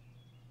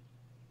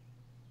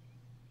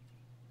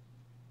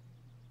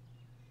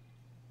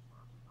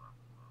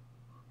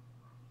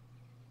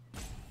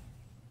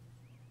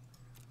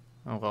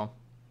 Oh well.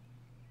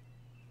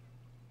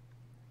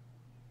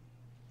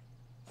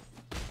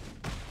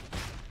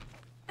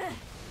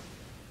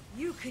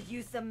 You could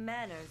use some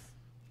manners.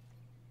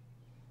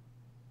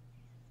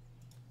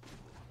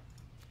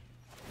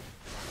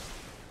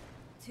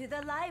 To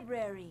the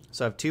library.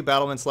 So I have 2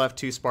 battlements left,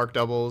 2 spark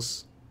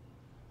doubles.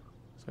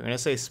 So I'm going to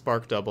say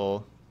spark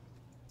double.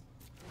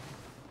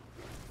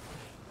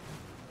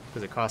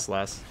 Because it costs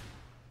less.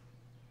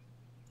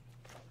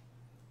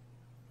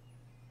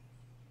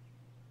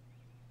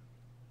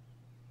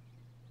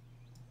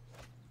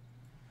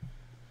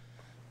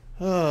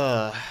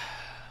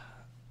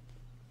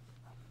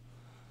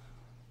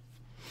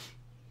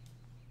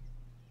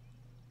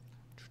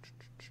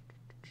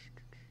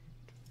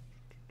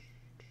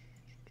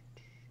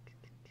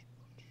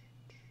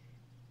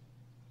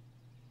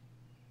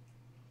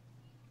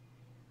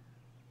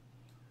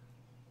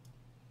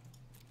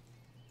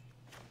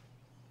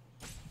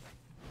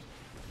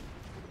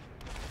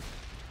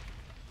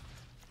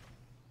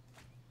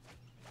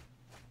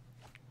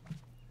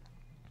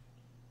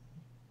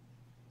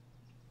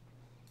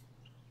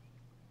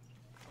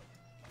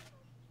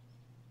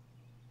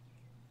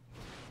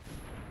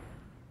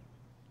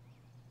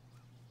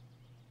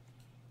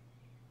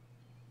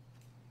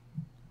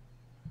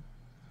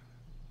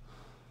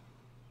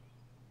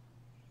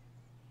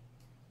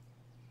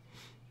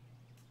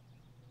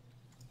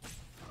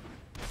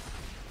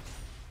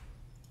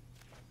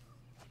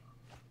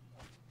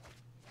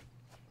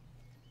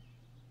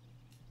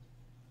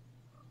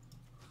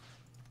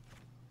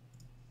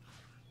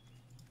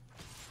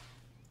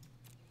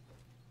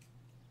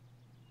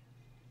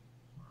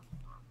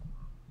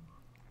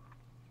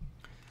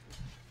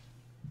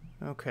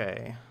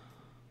 Okay.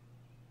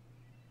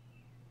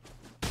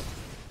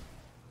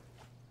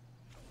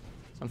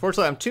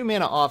 Unfortunately, I'm 2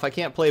 mana off. I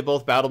can't play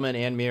both Battlement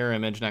and Mirror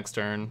Image next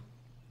turn.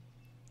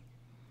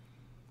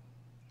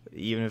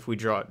 Even if we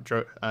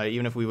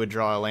even if we would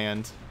draw a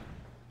land.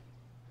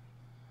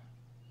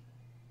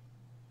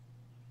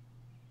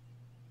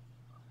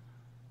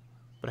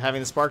 But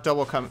having the Spark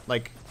Double come,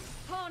 like,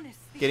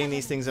 getting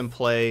these things in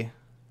play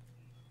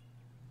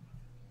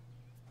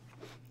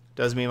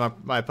does mean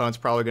my opponent's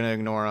probably going to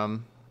ignore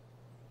them.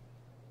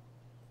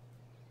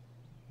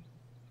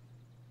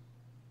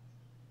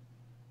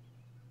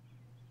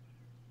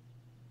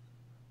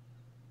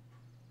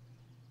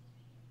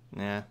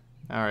 Yeah.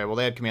 Alright, well,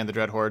 they had Command the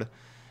Dread Horde.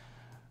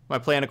 My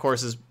plan, of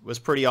course, was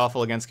pretty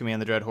awful against Command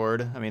the Dread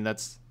Horde. I mean,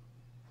 that's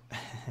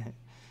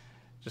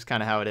just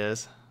kind of how it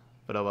is.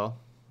 But oh well.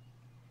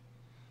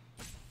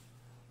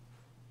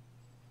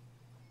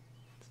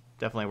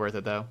 Definitely worth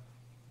it, though.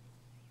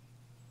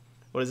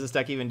 What does this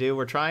deck even do?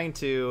 We're trying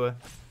to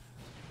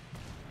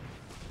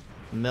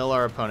mill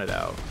our opponent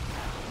out.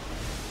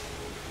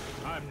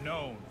 I'm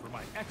known for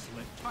my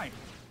excellent timing.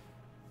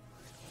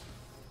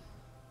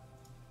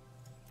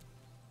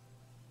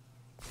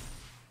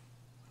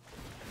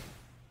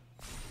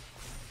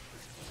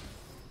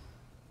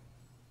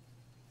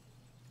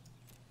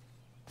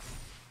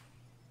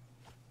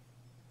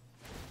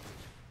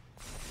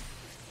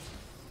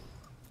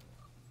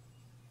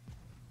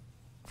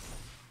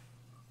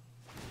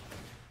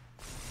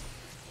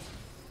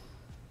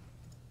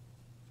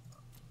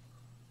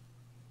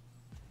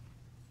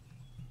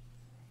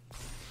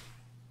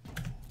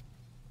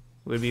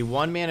 We'd be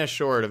 1 mana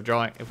short of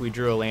drawing, if we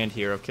drew a land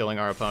here, of killing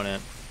our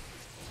opponent.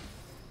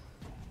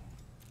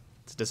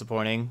 It's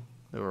disappointing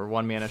that we're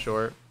 1 mana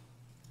short.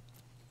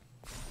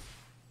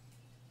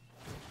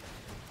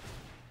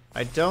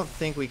 I don't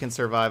think we can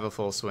survive a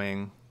full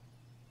swing.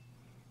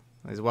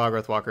 These Wild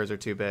Growth Walkers are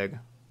too big.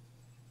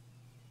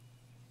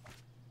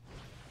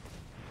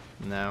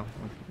 No,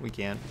 we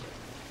can't.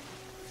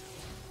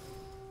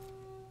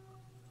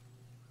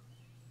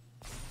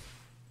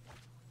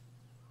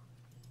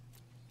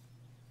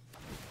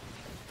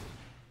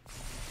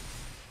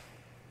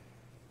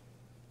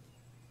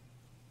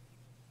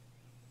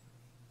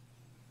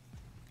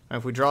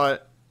 If we draw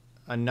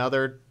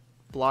another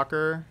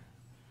blocker,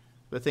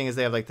 the thing is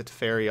they have like the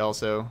Teferi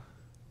also.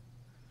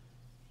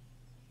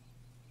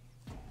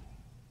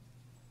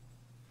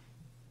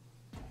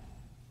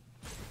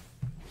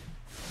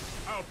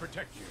 I'll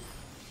protect you.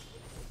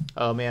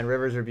 Oh man,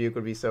 River's Rebuke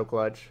would be so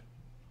clutch.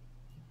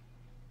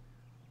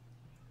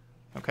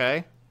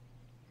 Okay.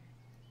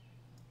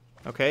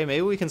 Okay,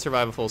 maybe we can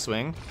survive a full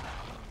swing.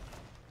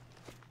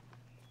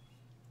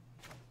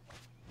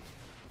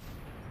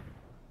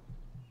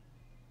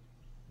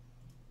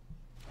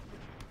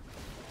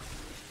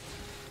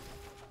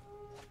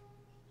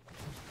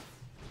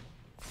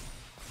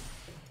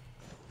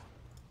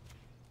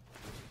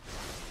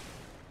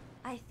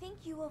 I think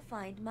you will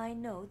find my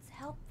notes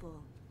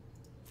helpful.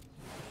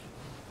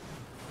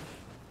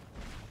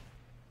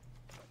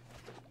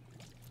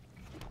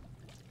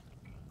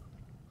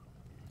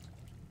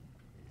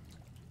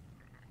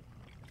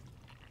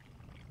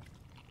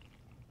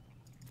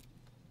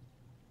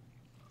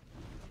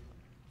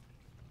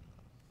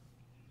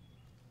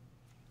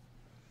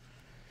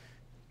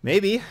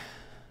 Maybe.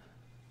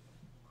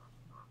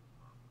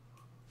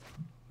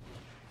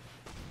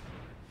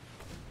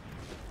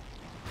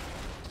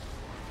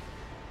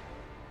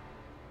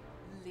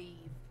 Leave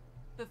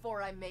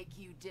before I make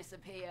you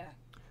disappear.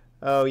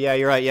 Oh yeah,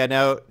 you're right. Yeah,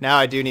 now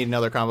I do need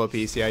another combo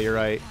piece. Yeah, you're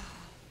right.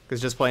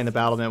 Because just playing the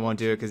Battlement won't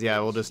do it. Because yeah,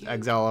 we'll just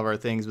exile all of our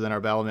things, but then our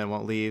Battlement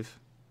won't leave.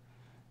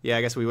 Yeah,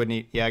 I guess we would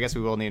need. Yeah, I guess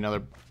we will need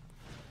another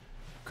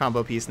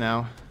combo piece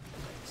now.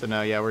 So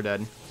no, yeah, we're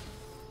dead.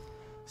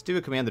 Let's do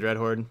a Command the Dread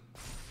Horde.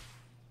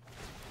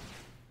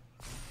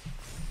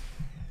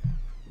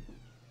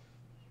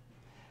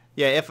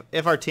 Yeah,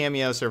 if our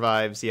Tamiyo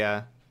survives,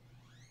 yeah.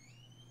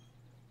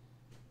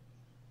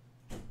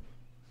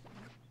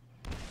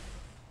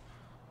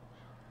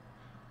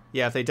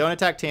 Yeah, if they don't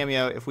attack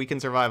Tamiyo, if we can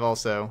survive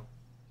also.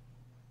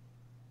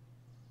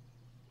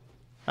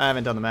 I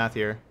haven't done the math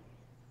here.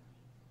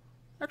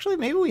 Actually,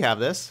 maybe we have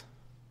this.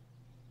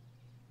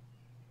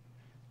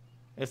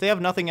 If they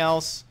have nothing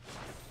else,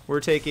 we're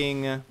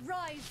taking Rise,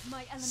 my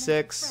elemental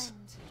 6. friend.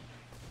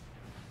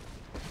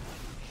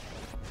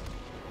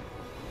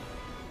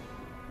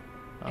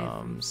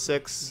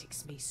 6,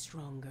 Makes me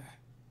stronger.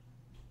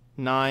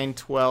 9,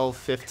 12,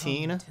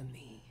 15. Come to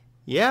me.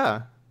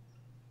 Yeah.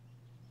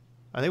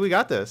 I think we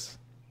got this.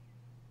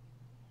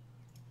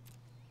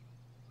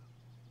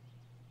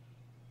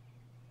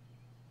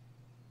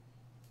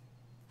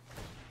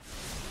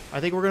 I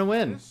think we're going to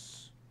win.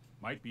 This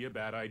might be a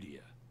bad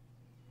idea.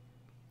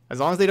 As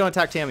long as they don't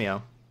attack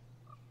Tamiyo.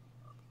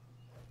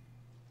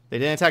 They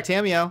didn't attack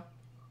Tamiyo.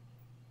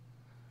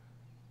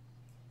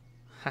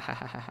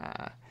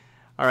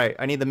 Alright,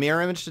 I need the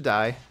Mirror Image to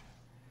die.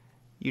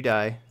 You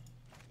die.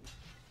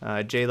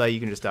 Jayla, you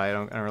can just die. I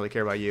don't really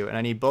care about you. And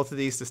I need both of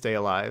these to stay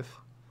alive.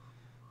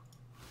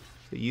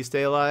 So you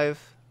stay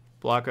alive,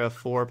 block a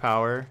 4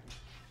 power,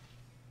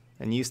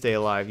 and you stay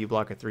alive, you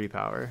block a 3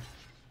 power.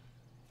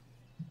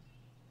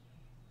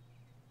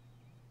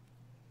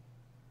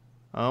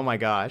 Oh my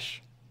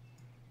gosh.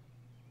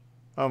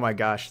 Oh my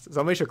gosh.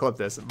 Somebody should clip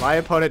this. My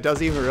opponent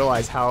doesn't even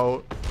realize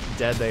how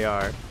dead they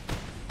are.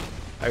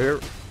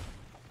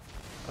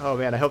 Oh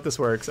man, I hope this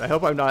works. I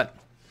hope I'm not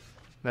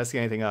messing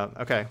anything up.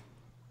 Okay.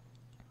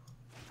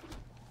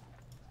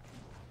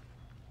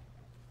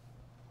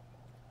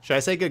 Should I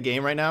say good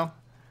game right now?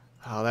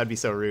 Oh, that'd be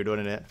so rude,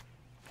 wouldn't it?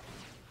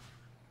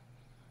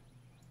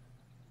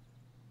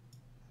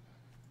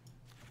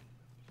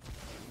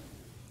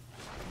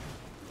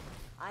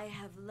 I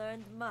have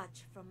learned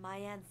much from my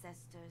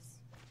ancestors.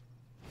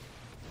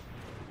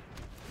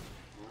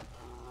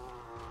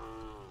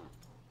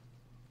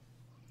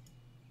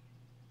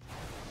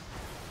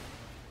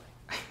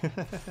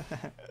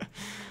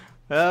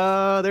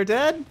 Oh, they're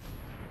dead?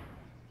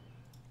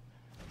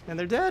 And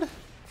they're dead?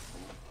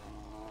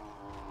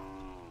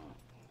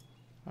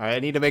 Alright, I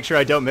need to make sure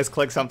I don't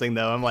misclick something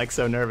though. I'm like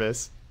so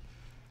nervous.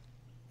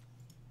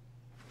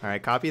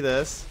 Alright, copy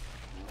this.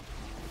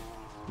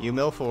 You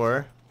mill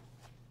 4.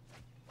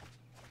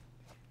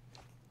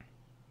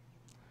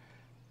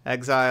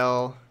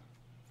 Exile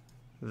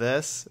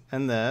this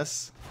and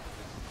this.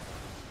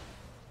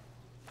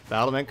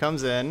 Battlement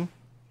comes in.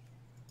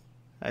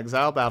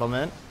 Exile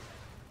battlement.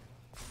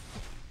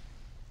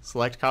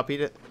 Select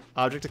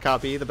object to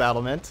copy the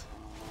battlement.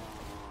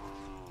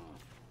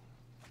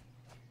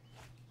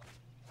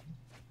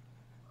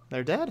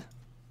 They're dead.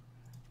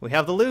 We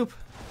have the loop.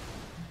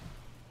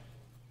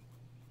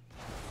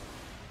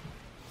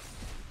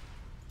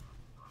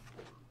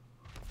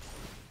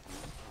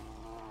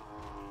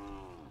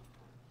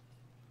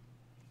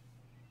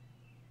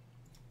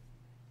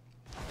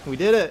 We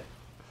did it.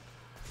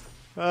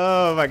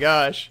 Oh my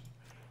gosh.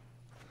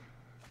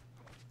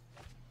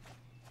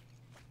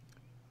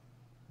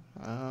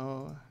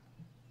 Oh.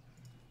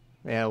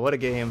 Yeah, what a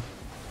game.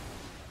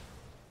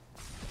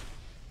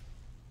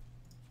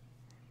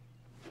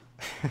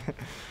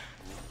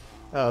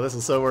 Oh, this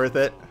is so worth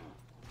it.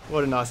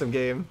 What an awesome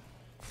game.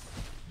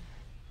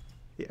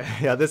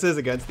 Yeah, this is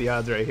against the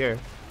odds right here.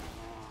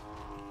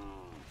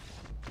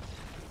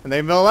 And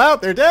they mill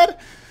out. They're dead.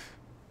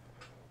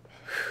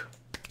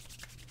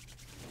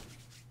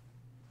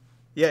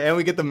 Yeah, and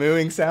we get the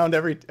mooing sound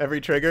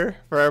every trigger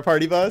for our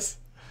party bus.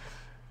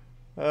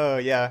 Oh,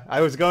 yeah.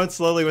 I was going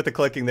slowly with the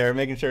clicking there,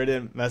 making sure I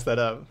didn't mess that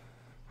up.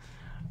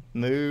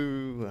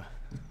 Moo.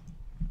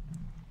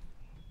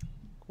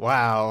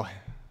 Wow.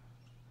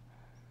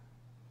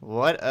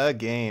 What a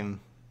game.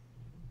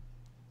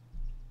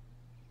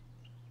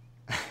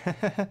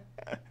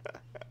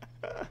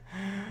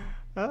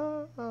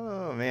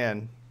 Oh,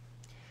 man.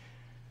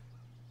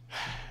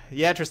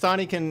 Yeah,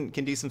 Tristani can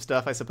do some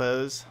stuff, I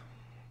suppose.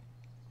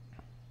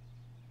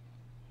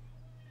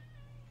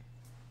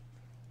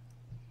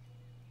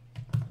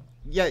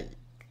 Yeah,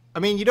 I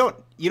mean, you don't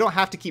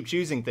have to keep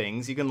choosing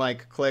things. You can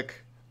like click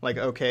like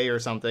OK or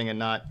something and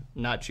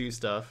not choose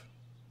stuff.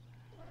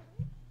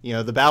 You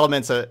know, the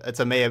battlement's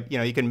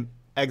you can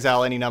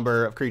exile any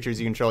number of creatures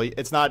you control.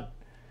 It's not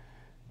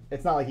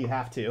like you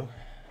have to.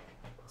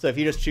 So if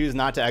you just choose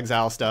not to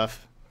exile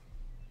stuff,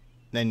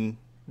 then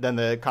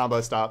the combo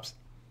stops.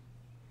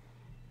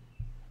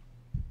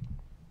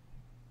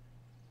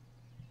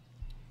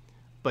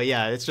 But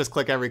yeah, it's just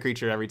click every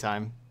creature every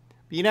time.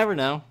 But you never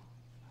know.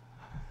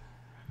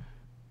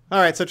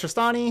 Alright, so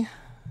Tristani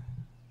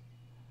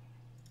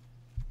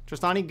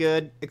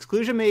good.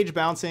 Exclusion Mage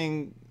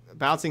bouncing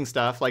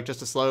stuff, like just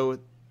to slow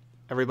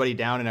everybody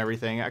down and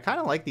everything. I kind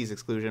of like these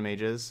Exclusion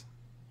Mages.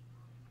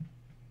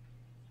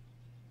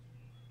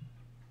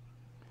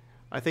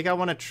 I think I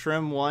want to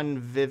trim one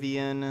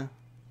Vivian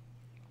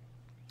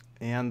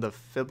and the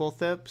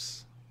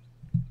Fibblethrips.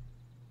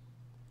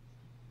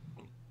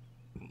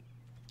 I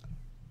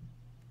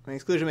mean,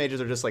 Exclusion Mages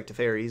are just like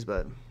Teferis,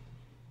 but...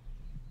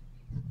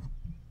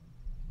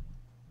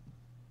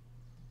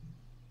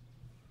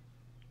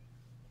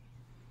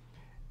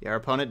 yeah, our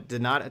opponent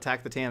did not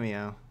attack the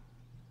Tamiyo.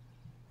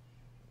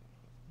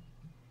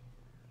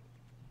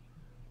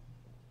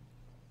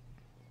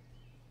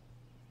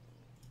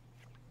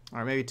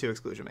 Or maybe 2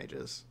 Exclusion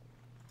Mages.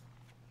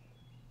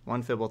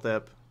 1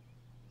 Fibblethip.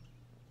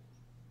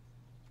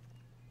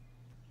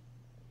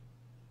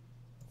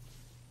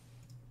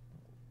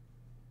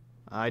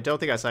 I don't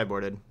think I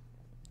sideboarded.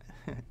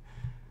 I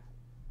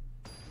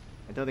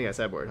don't think I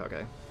sideboarded,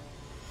 okay.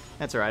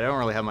 That's alright, I don't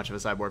really have much of a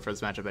sideboard for this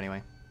matchup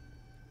anyway.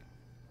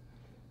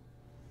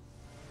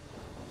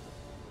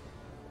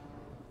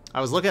 I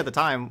was looking at the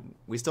time.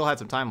 We still had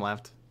some time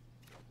left.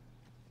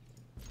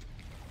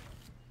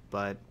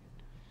 But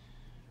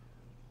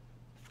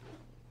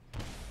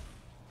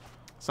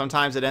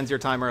sometimes it ends your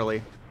time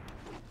early.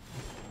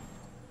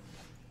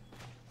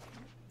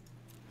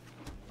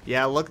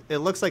 Yeah, look, it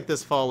looks like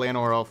this fall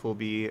Llanowar Elf will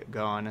be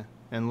gone.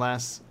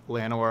 Unless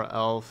Llanowar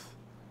Elf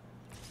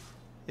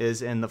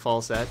is in the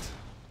fall set.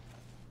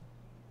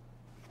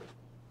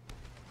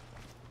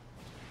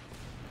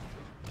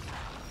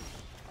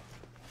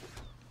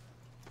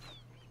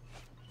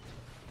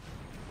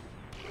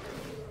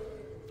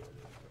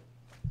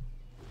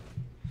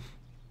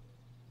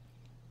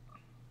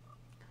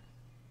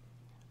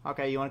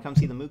 Okay, you want to come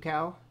see the moo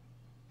cow?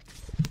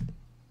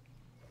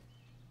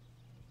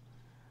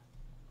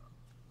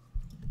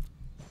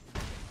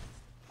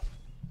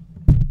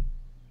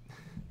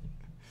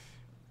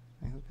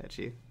 I'll pet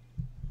you.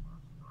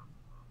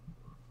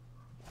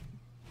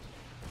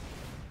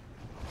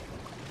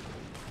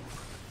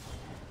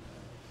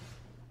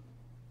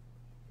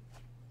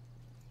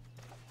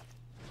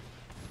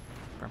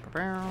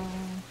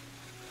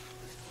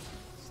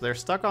 So they're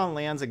stuck on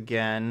lands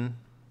again.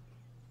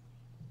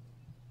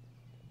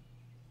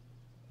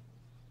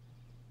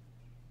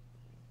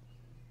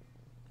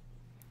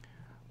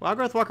 Wild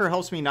Growth Walker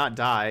helps me not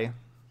die.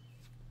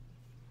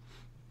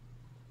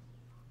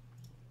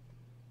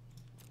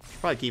 Should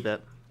probably keep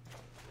it.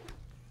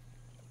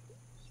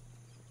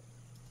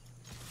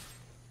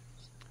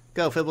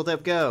 Go,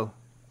 Fibbletip, go.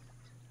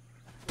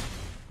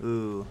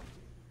 Ooh.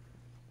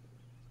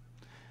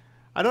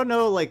 I don't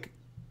know, like,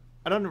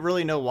 I don't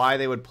really know why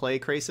they would play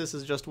Krasis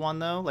as just one,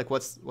 though. Like,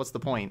 what's the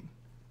point?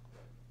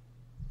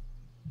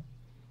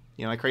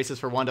 You know, like, Krasis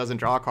for one doesn't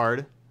draw a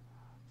card.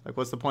 Like,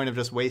 what's the point of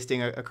just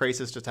wasting a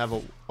Krasis just to have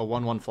a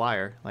 1/1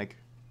 flyer? Like...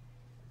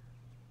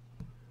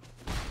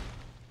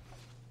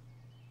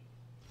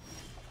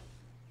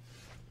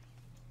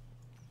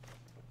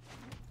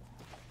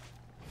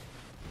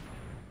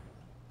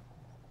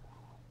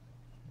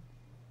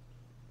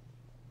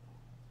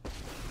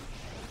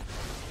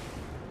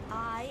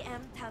 I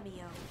am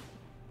Tamio.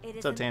 It is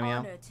What's up, an Tamio?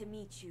 honor to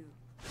meet you.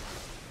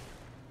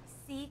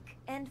 Seek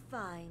and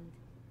find.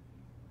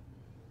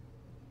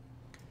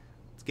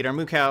 Let's get our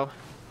moo cow.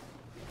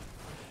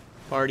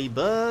 Party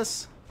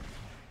bus.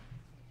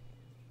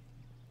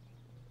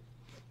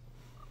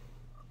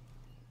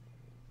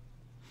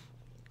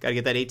 Gotta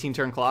get that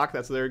 18-turn clock.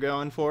 That's what they're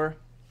going for.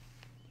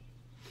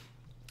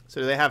 So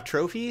do they have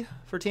trophy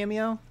for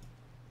Tamio?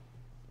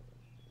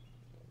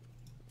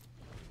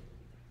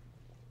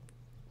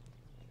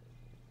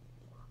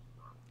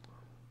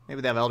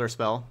 Maybe they have Elder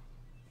Spell.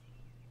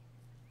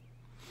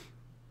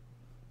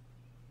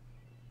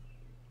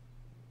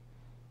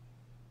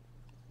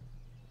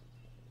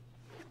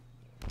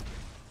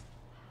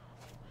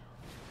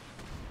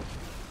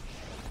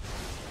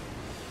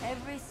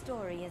 Every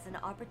story is an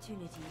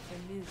opportunity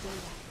for new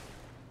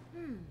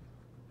data.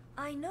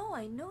 I know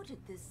I noted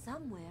this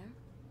somewhere.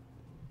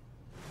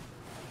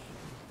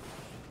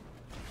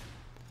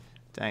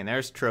 Dang,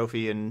 there's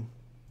trophy and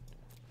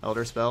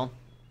Elder Spell.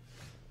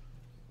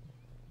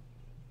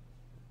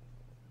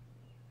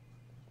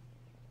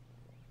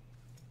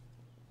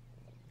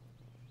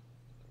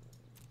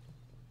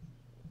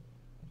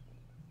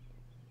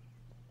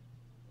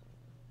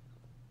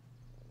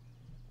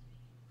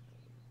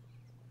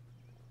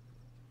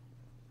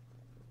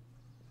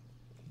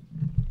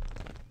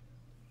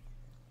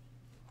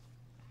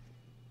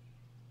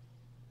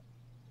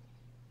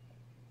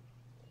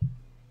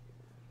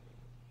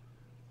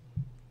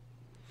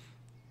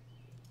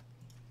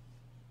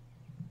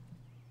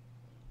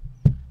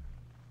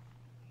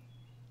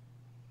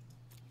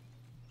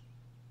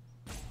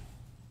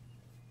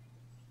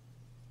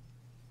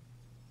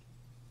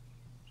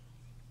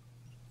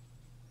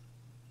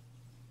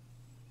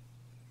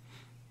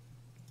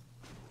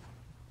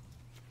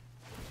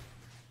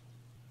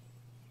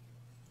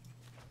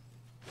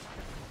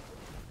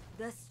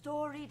 The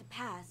storied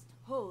past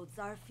holds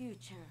our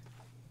future.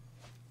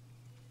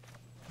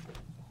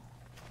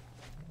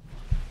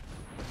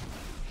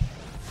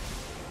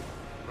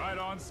 Right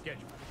on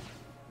schedule.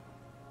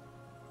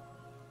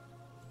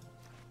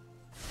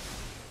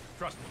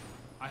 Trust me,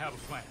 I have a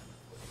plan.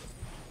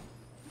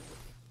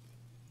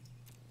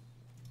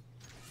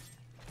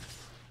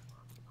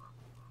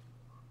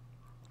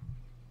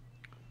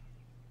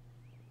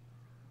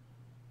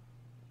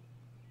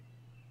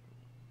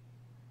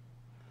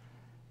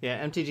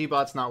 Yeah, MTG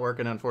bot's not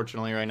working,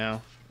 unfortunately, right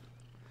now.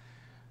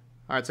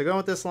 Alright, so going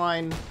with this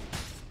line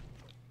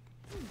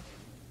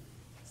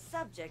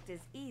Subject is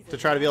easy. to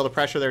try to be able to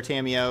pressure their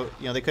Tamio.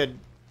 You know, they could...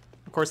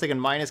 Of course, they can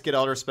minus get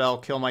Elder Spell,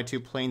 kill my 2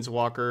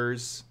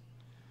 Planeswalkers,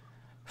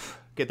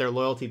 get their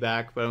loyalty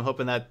back, but I'm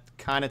hoping that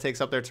kind of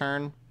takes up their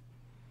turn.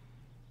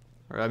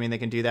 Or, I mean, they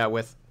can do that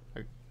with...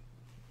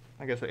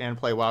 I guess, and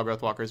play Wild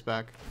Growth Walkers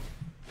back.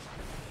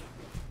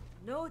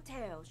 No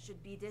tail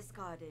should be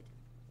discarded.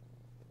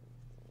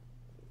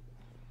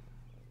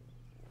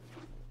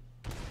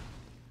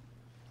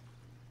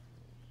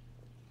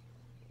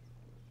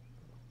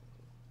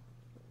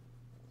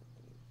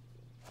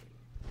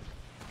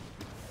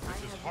 I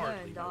is have hardly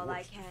learned my all I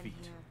worst can defeat.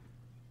 here.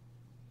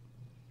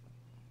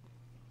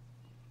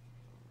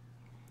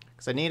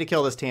 Because I need to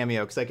kill this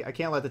Tamio, because I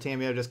can't let the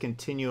Tamio just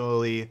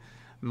continually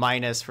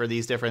minus for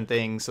these different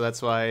things, so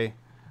that's why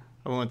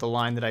I went with the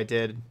line that I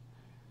did.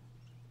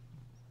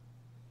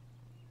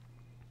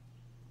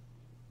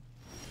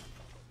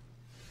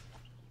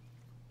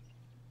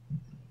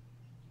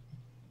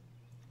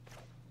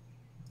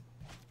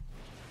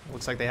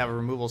 Looks like they have a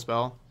removal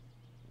spell.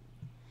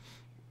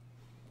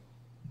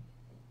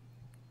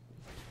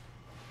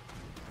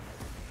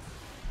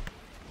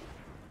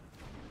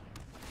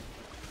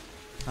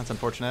 That's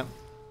unfortunate.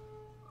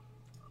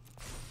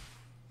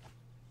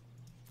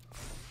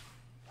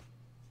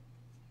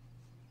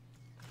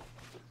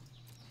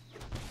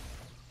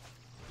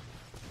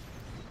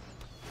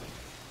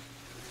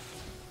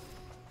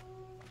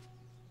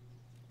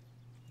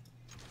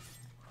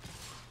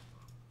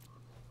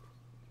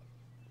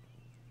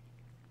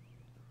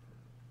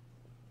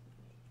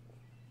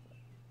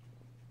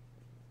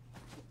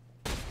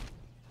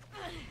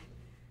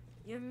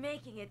 You're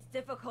making it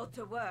difficult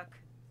to work.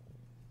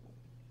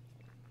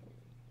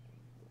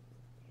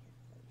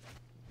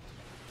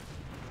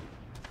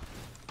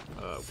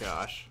 Oh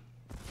gosh.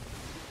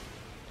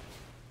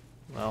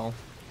 Well.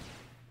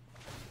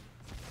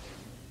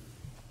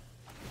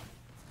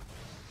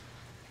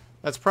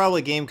 That's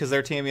probably game because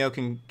their Tamio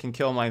can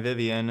kill my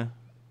Vivian.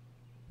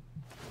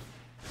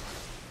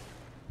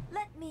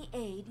 Let me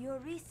aid your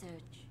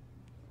research.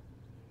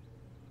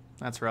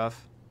 That's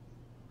rough.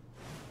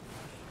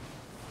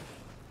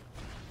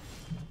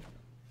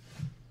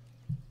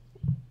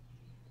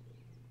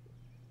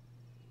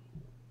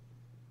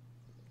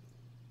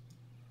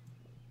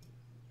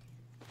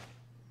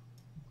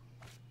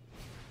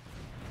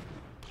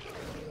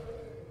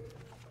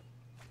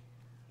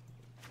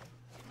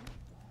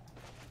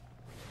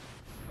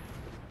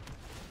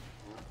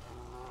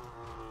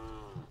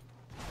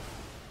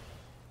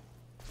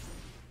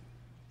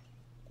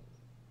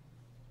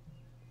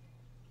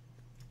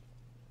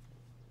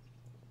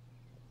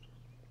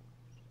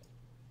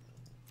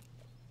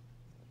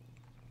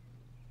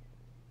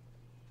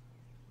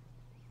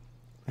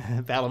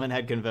 Battleman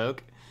had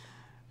Convoke.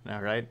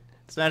 Alright.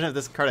 Let's imagine if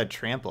this card had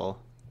Trample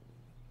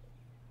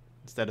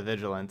instead of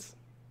Vigilance.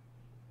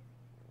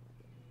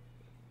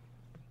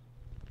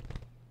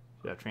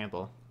 Should have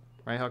Trample.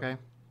 Right, Hawkeye?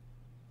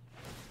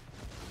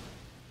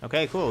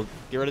 Okay, cool.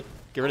 Get rid of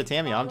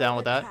Tamio. I'm down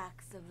with that.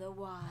 Tracks of the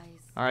wise.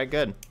 Alright,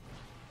 good.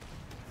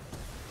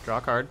 Draw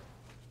a card.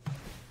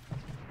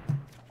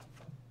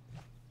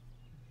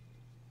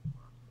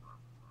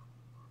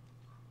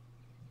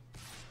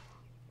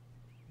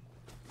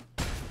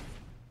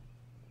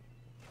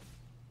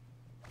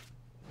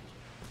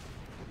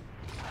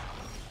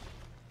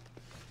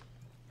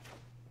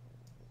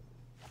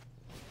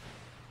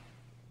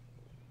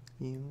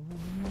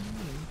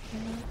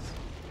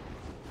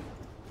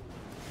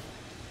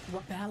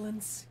 What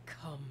balance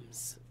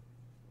comes.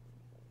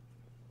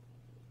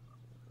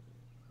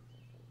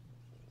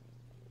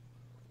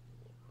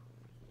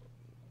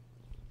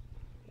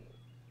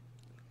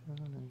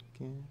 Gonna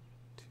get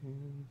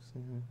too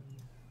soon.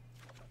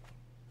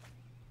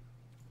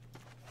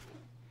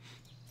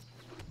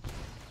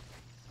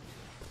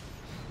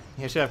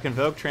 You should have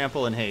Convoke,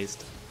 Trample, and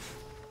Haste.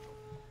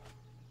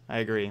 I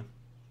agree.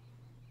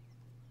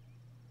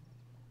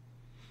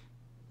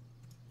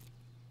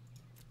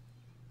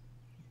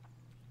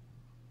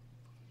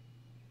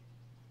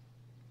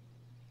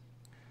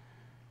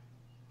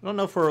 I don't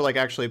know if we're like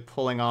actually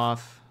pulling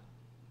off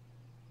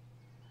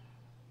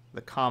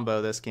the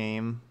combo this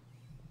game.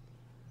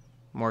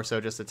 More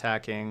so just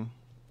attacking.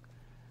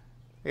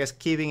 I guess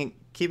keeping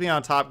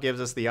on top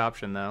gives us the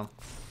option though.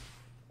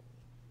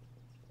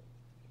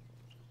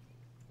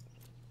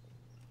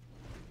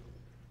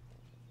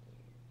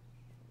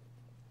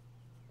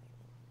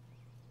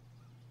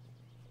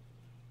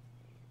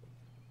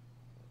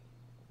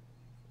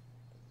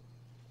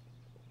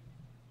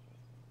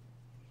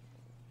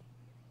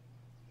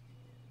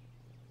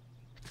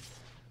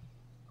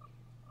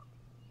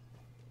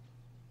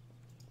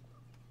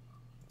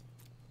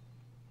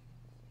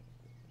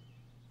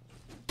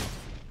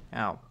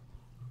 Ow.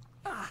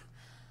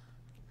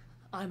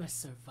 I'm a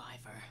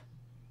survivor.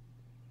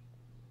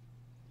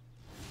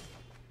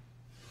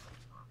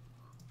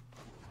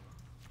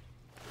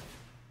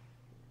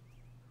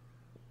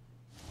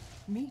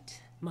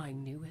 Meet my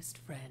newest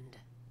friend.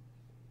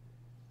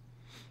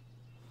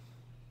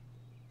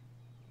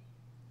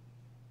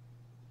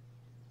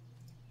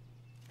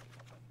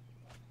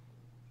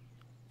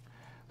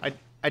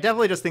 I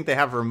definitely just think they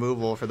have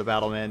removal for the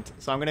Battlement,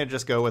 so I'm going to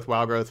just go with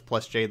Wild Growth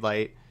plus Jade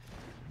Light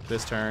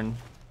this turn.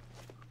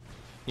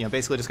 You know,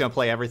 basically just going to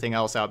play everything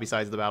else out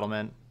besides the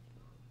Battlement.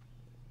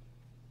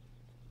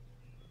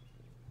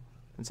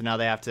 And so now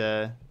they have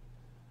to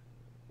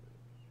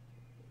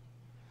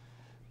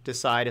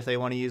decide if they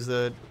want to use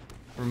the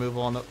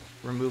removal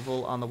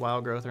on the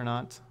Wild Growth or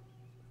not.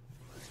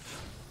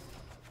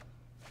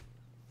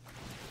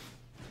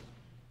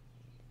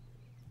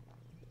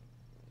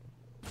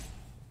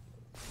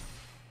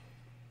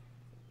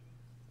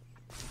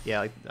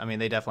 Yeah, like, I mean,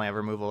 they definitely have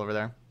removal over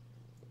there.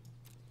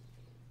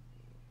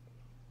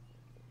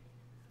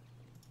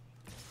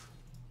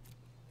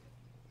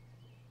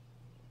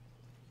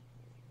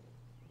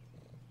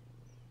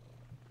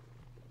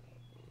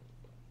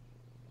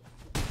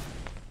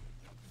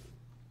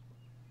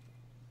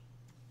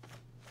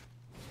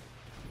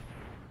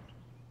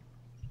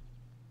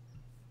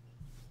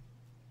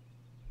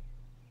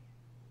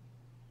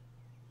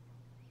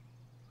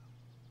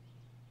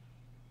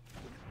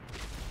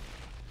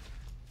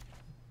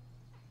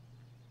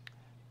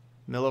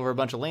 Mill over a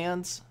bunch of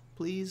lands,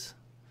 please.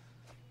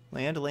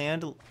 Land.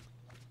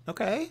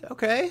 Okay.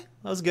 That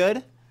was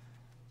good.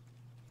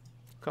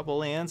 Couple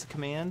lands, a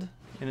command,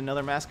 and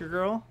another Masker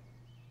Girl.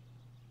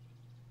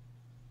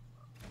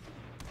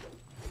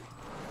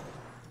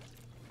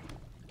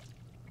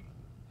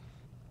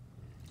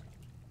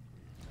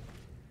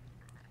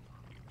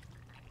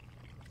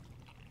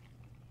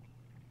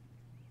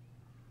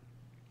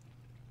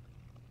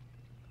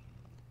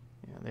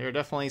 Yeah, they're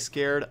definitely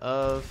scared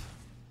of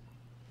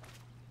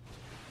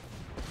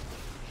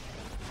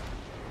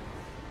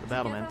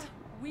battlement. Together,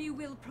 we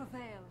will prevail.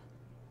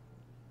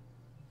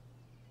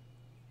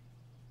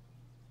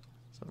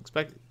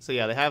 So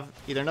yeah, they have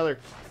either another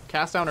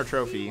cast down or Be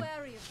trophy.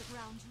 wary of the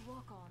ground you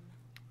walk on.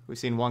 We've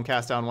seen one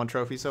cast down, one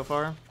trophy so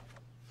far.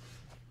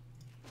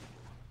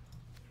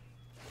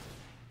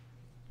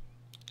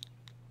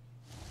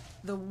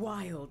 The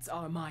wilds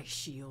are my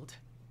shield.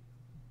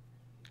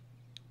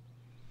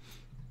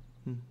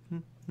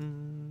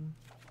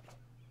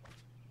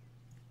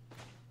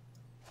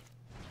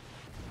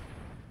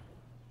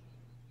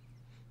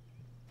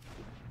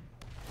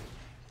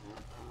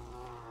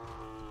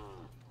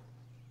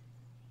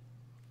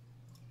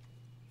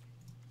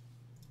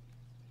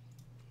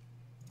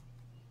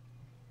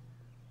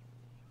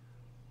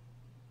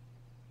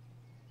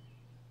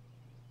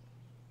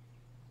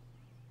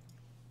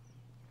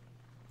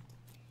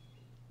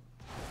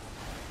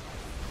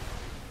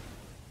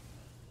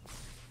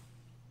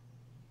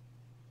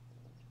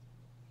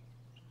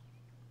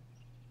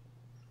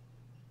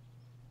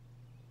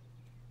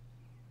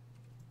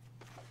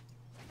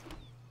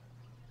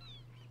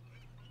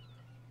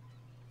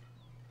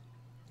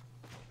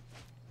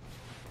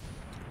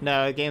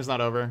 No, the game's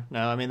not over.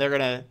 No, I mean they're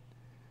gonna.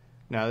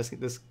 No, this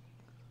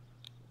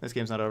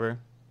game's not over.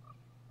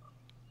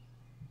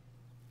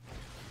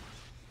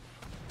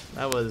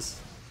 That was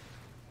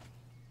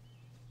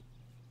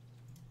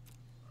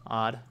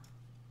odd.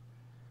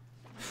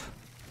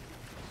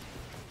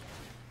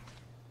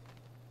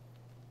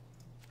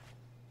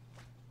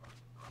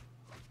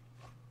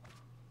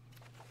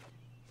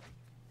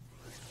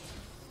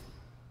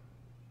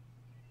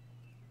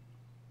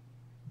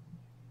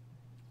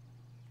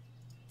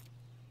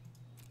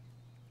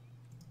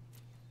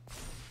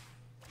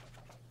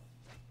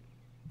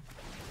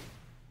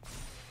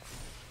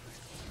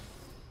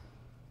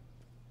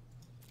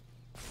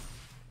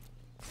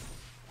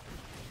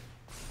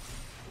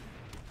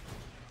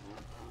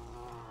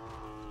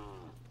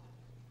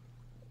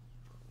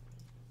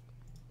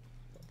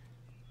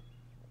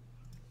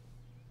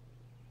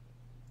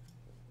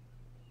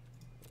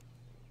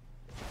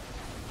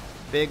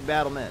 Big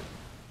battlement.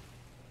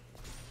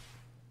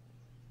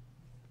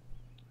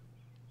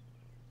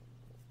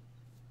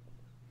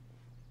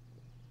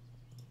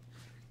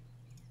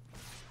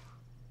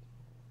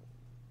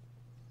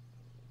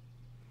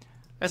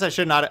 I guess I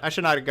should not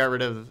have got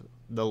rid of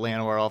the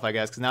Llanowar elf, I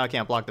guess, because now I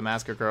can't block the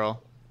Masker Curl.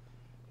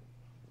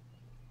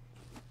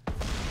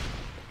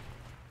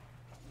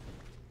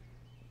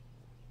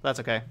 That's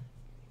okay.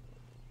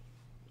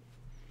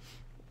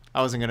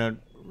 I wasn't gonna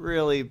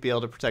really be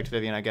able to protect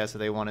Vivian, I guess, if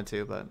they wanted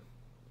to, but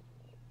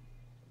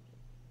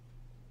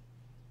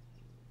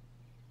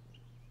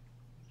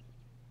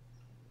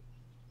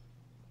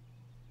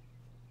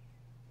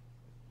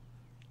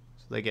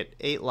so they get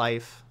 8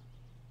 life.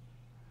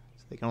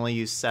 So they can only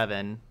use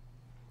 7.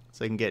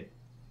 So they can get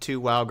 2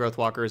 Wild Growth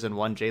Walkers and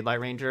 1 Jade Light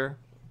Ranger.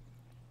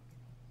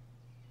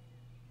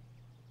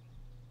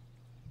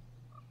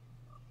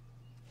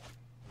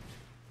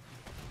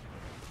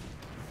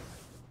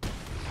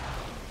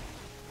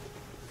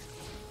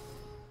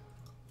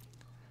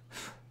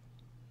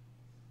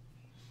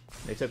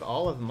 They took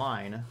all of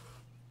mine,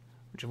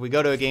 which if we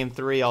go to a game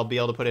 3, I'll be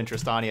able to put in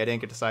Tristani. I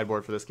didn't get to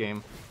sideboard for this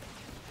game.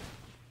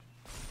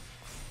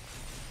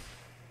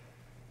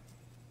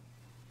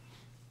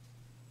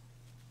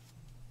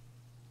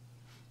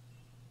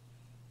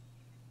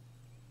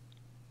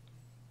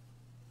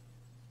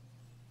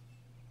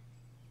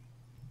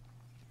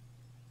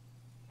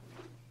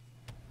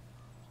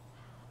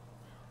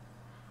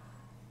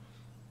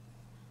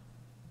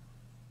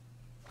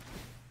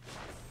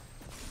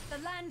 The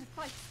land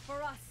fights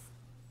for us.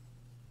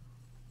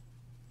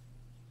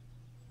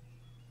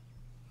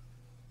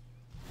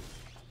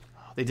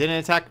 They didn't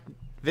attack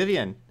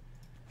Vivian.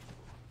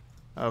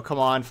 Oh, come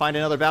on. Find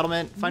another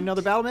battlement. Find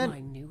another battlement. My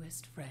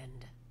newest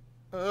friend.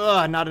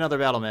 Ugh, not another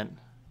battlement.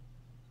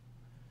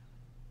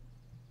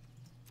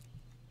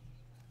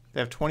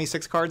 They have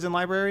 26 cards in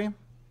library.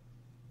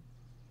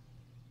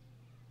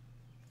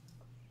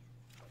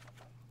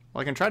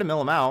 Well, I can try to mill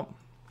them out.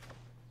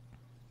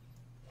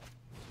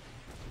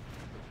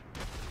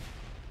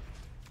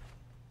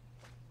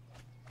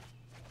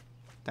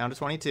 Down to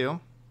 22.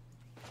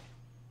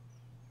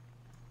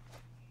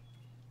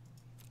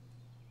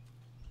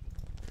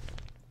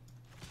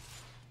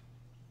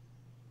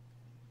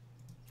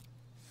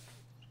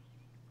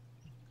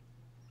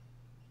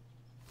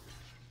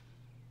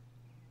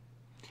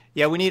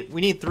 Yeah, we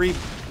need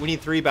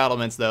three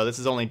battlements though. This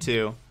is only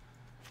 2.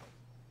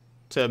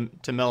 To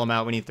mill them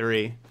out, we need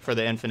 3 for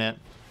the infinite.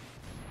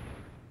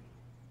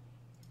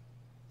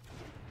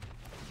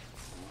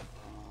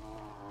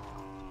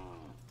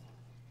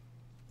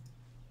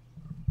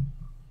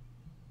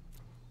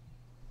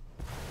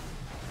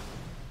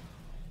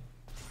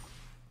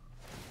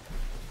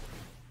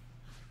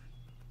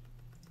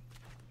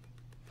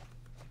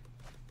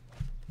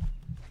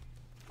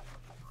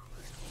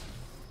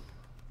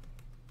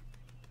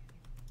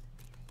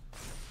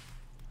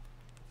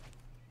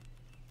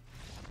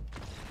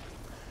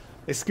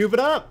 They scoop it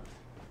up.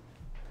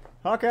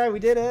 Hawkeye, we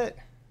did it.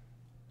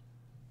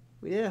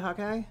 We did it,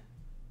 Hawkeye.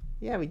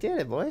 Yeah, we did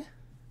it, boy.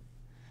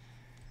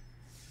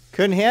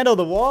 Couldn't handle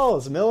the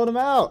walls. Milling them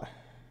out.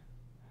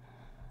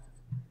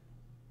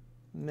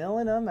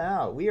 Milling them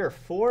out. We are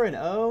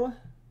 4-0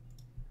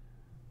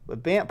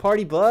 with Bant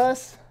Party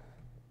Bus.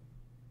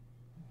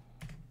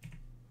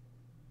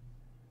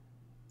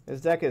 This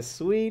deck is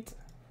sweet.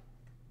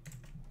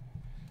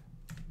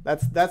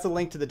 That's a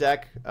link to the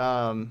deck.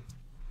 MTG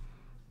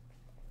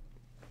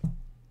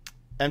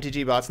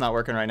bot's not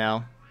working right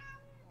now.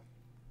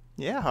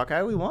 Yeah,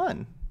 Hawkeye, we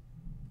won.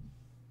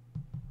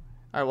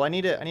 All right, well I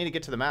need to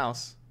get to the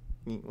mouse.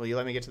 Will you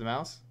let me get to the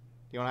mouse?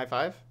 Do you want a high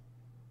five?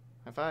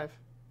 High five.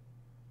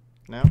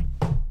 No?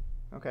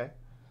 Okay.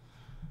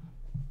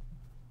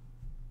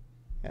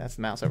 Yeah, that's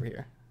the mouse over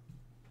here.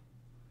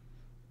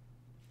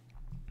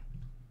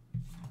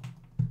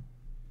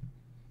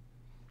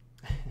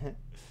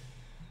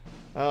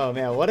 Oh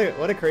man, what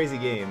a crazy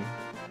game.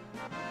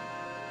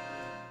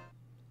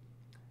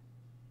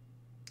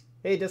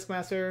 Hey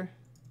Discmaster.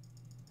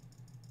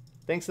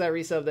 Thanks for that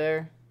resub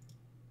there.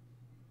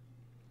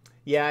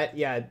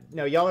 Yeah,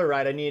 no, y'all are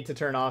right. I needed to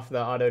turn off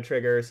the auto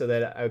trigger so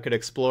that I could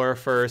explore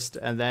first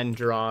and then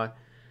draw,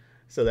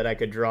 so that I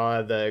could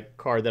draw the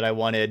card that I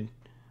wanted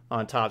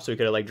on top, so we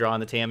could have like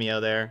drawn the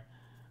Tameo there.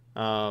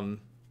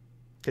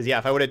 Because yeah,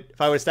 if I would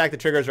have stacked the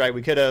triggers right,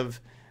 we could have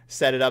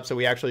set it up so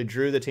we actually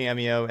drew the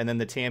Tameo, and then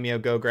the Tameo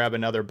go grab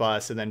another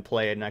bus and then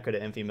play it, and I could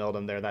have Infi milled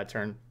him there that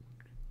turn.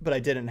 But I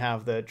didn't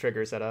have the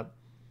trigger set up.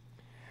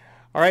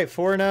 All right,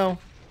 4-0.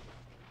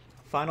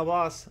 Final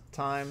boss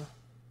time.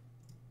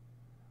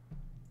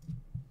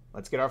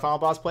 Let's get our final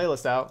boss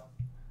playlist out.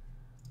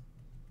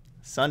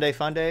 Sunday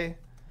Fun Day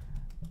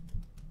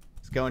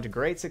is going to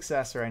great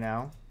success right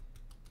now.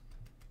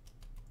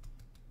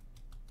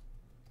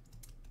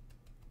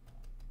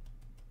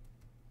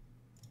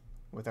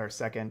 With our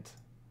second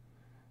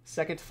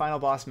final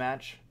boss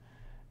match.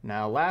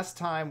 Now, last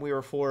time we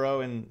were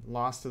 4-0 and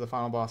lost to the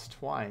final boss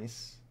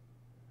twice.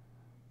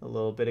 A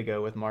little bit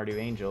ago with Mardu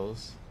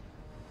Angels.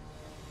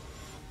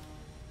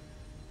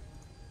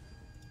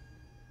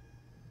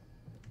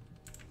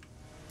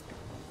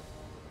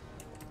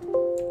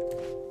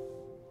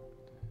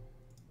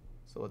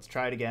 So let's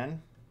try it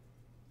again.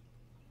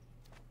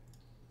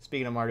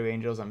 Speaking of Mardu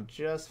Angels, I'm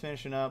just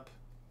finishing up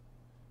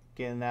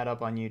getting that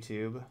up on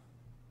YouTube.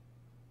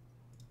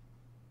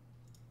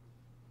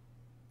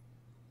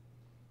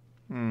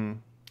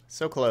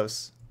 So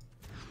close.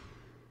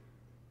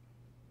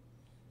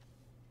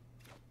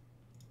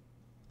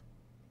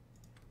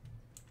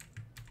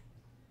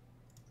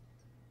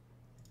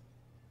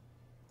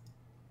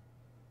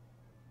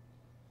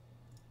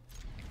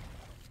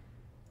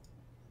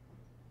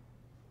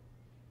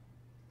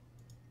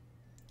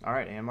 All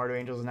right, and Mardu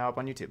Angels is now up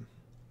on YouTube.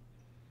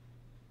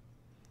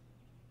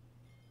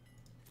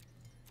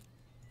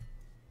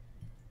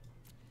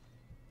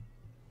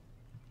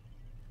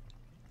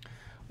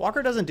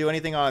 Walker doesn't do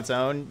anything on its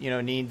own, you know,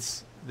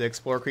 needs the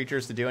explore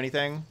creatures to do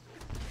anything.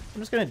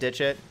 I'm just gonna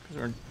ditch it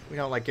because we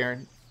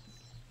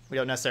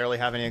don't necessarily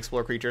have any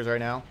explore creatures right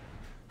now.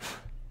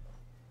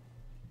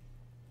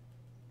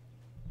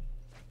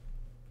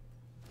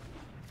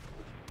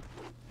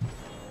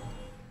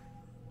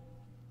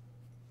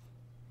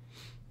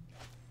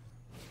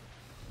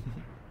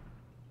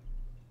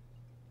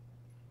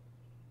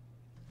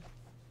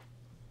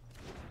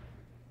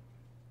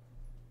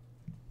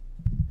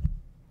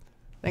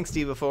 Thanks,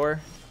 Steve,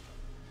 before.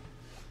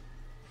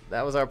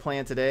 That was our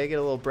plan today. Get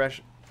a little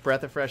breath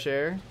of fresh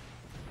air.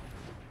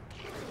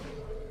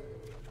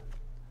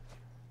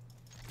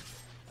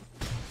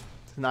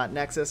 It's not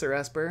Nexus or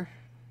Esper.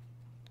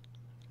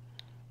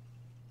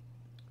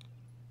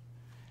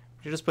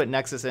 We should just put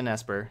Nexus in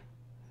Esper.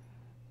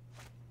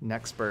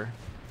 Nexper.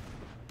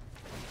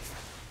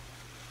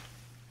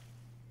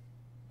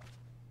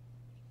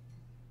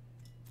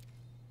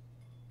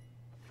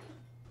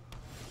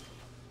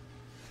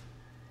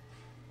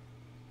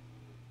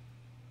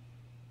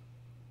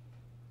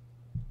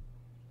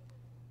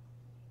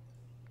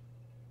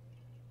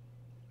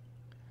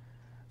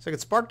 So I could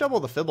Spark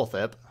Double the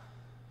Fibblethip.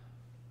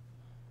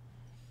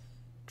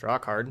 Draw a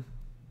card.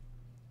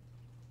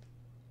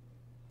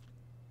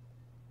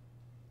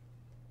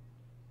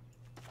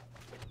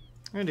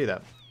 I'm gonna do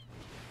that.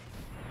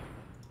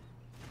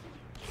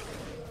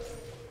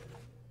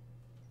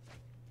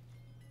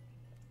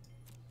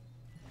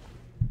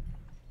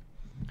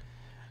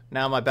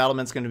 Now my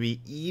battlement's going to be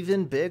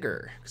even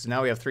bigger, because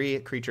now we have 3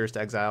 creatures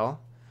to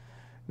exile.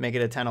 Make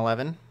it a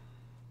 10-11.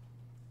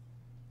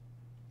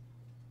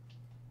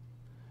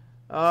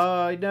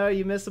 Oh, no,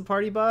 you missed the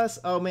party bus?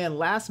 Oh, man,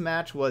 last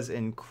match was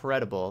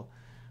incredible.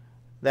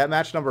 That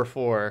match number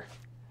 4.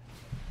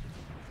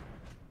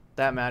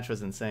 That match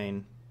was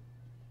insane.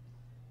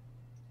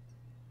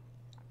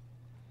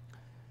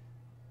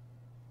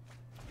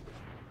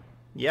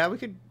 Yeah, we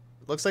could...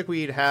 Looks like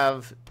we'd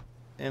have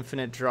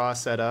infinite draw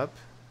set up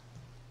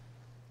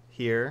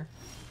here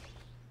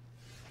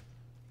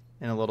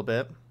in a little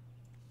bit.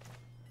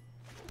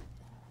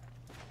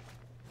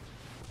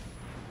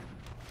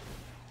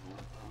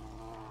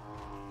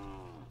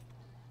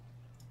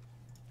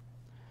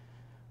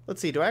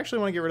 Let's see, do I actually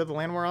want to get rid of the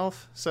Land War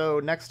Elf? So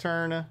next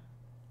turn...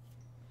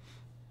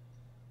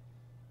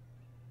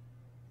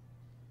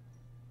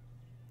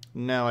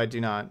 No, I do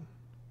not.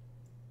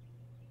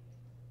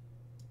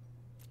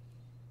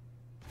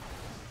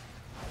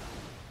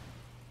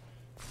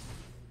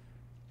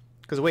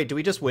 Because wait, do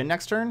we just win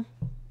next turn?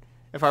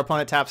 If our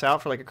opponent taps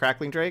out for like a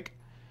Crackling Drake?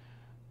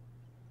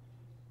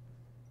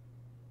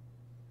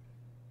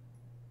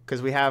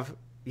 Because we have...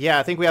 Yeah,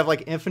 I think we have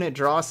like infinite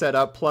draw set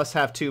up plus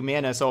have 2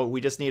 mana, so we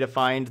just need to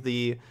find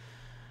the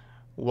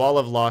Wall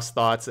of Lost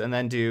Thoughts and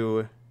then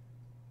do...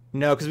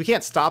 No, because we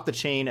can't stop the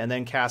chain and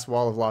then cast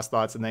Wall of Lost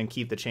Thoughts and then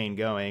keep the chain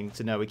going.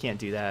 So no, we can't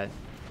do that.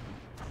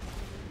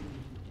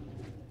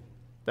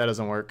 That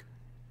doesn't work.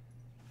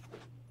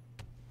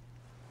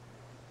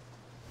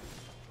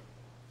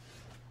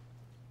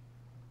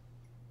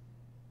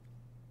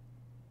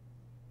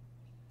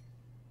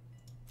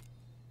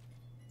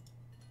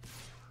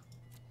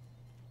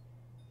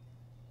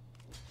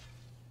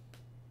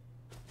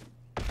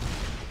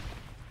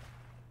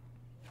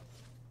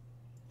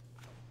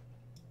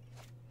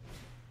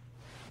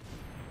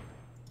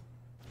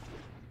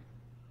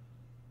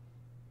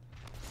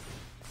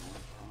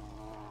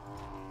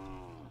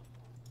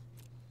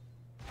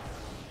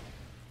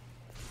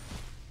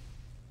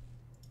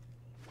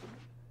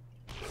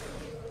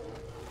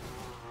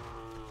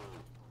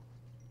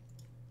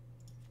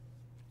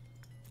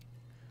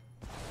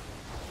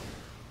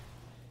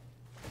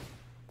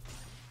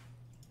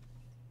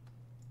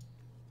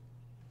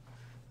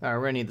 Alright,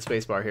 we're gonna need the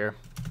spacebar here.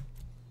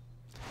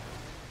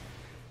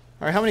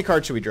 Alright, how many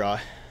cards should we draw?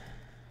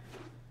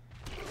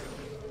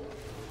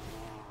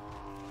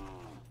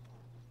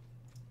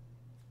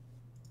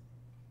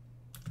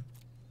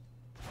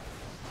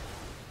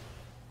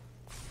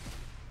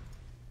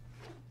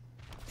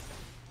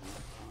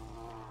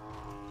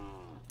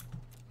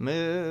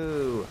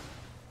 Moo!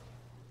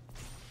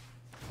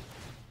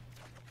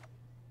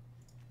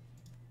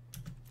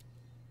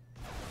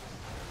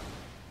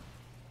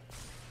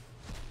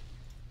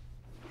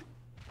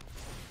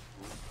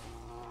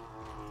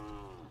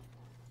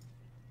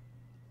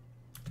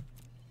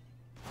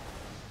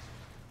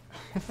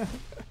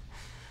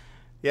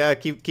 Yeah,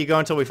 keep going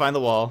until we find the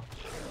wall.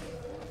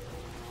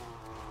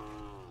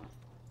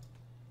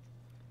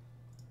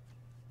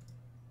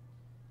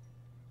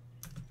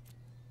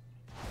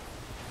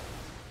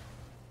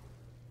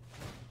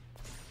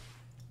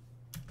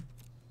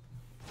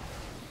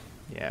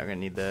 Yeah, we're gonna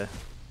need the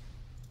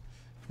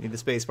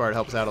space bar to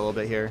help us out a little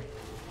bit here.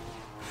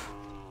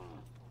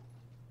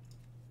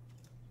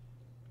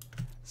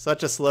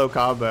 Such a slow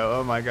combo,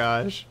 oh my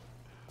gosh.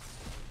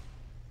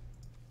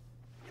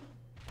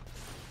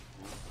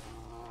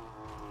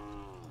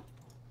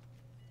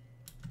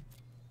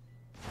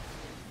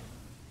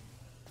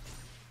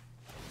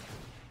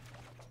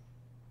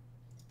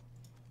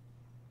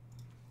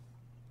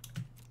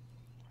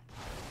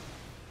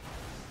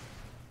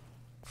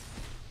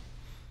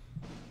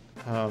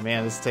 Oh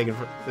man, this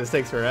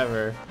takes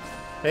forever.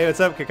 Hey, what's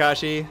up,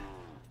 Kakashi?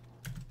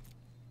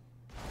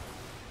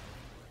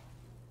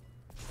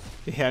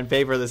 Yeah, on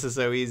paper this is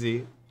so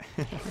easy.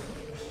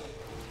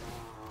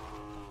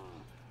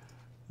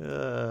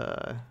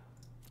 Thanks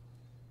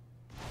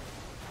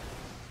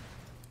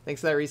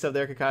for that resub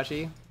there,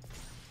 Kakashi.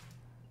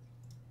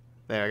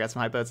 There, I got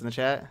some hype votes in the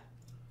chat.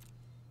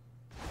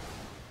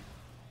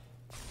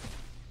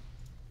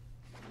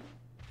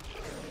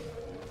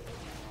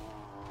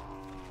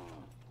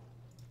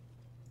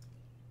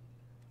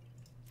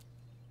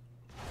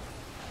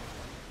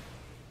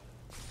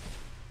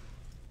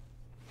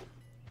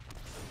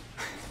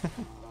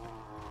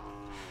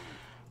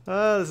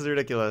 Oh, this is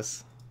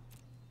ridiculous.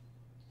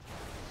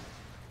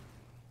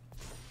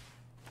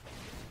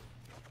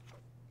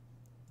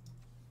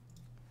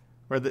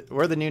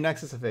 We're the new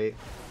Nexus of Fate.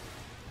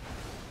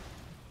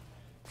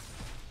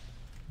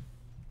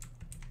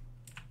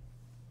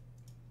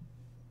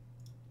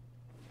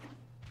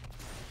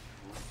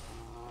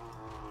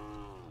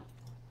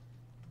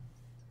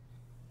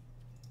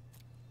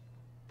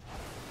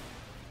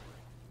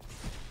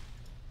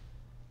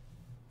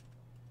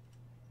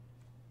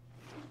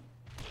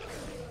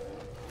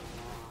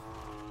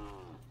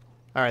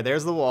 All right,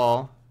 there's the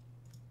wall.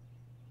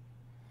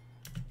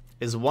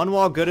 Is one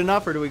wall good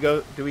enough, or do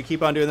we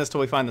keep on doing this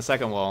till we find the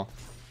second wall?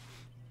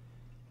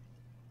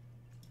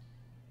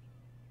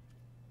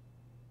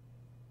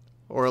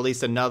 Or at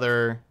least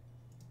another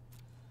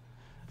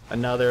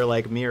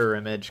like mirror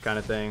image kind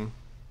of thing.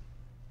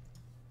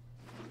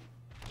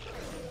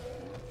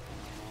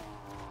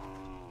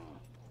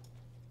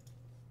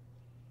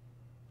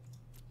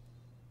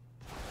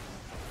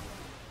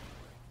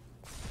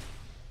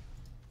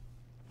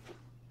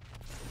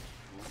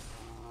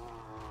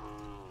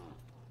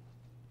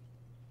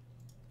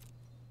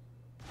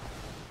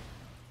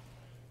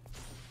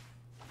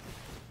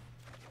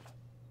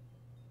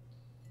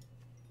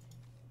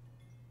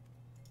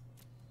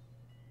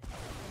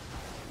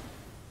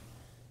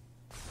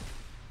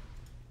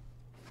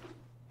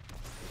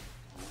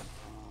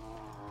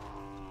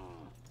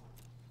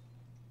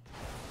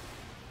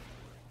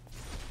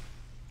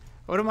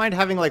 wouldn't mind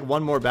having like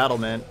one more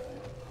battlement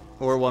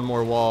or one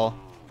more wall.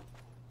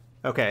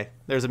 Okay,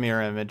 there's a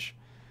mirror image.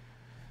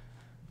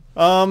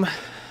 Okay,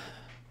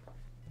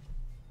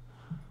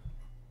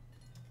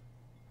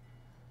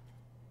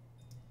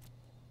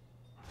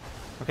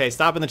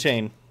 stopping the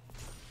chain.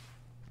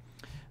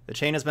 The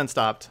chain has been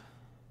stopped.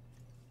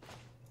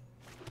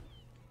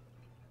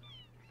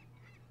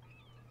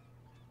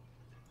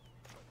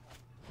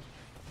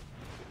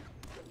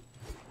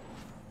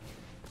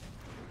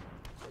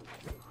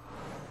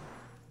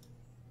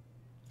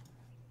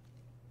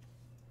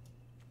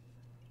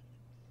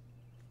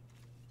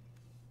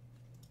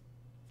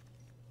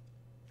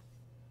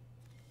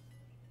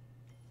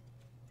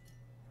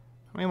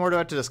 How many more do I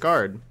have to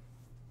discard? Have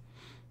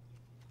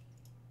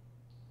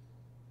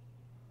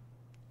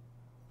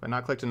I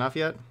not clicked enough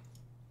yet?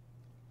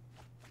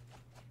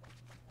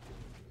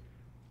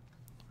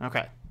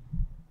 Okay.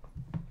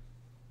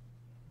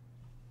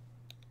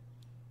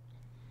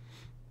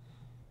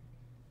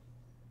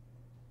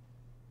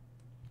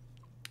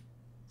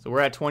 So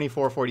we're at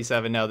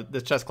 24:47 now.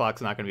 The chess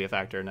clock's not going to be a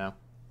factor now.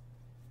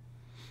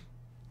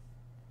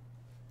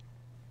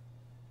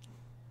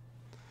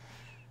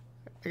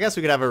 I guess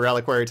we could have a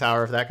reliquary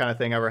tower if that kind of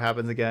thing ever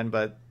happens again,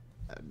 but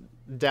I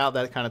doubt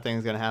that kind of thing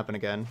is going to happen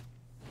again.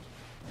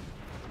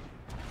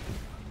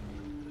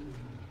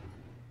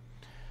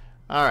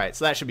 Alright,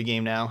 so that should be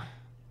game now.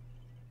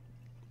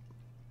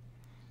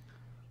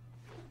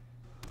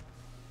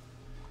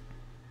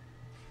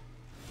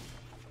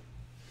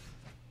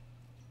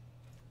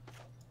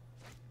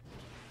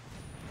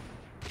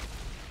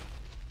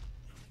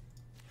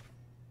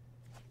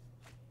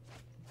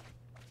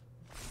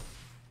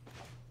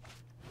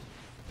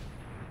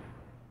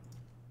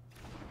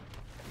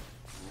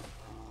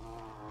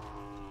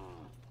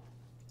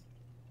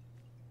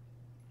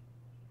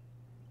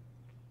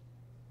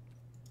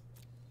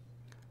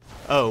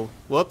 Oh,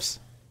 whoops.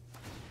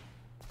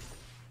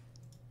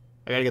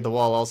 I gotta get the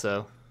wall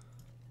also.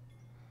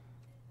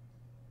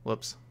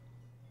 Whoops.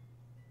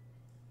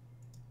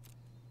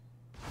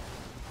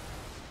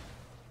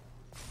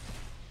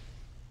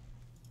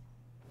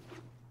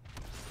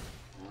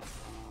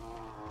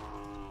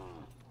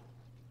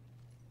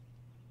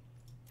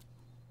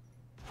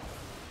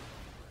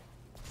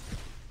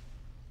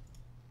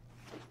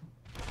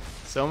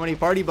 So many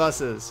party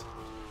buses.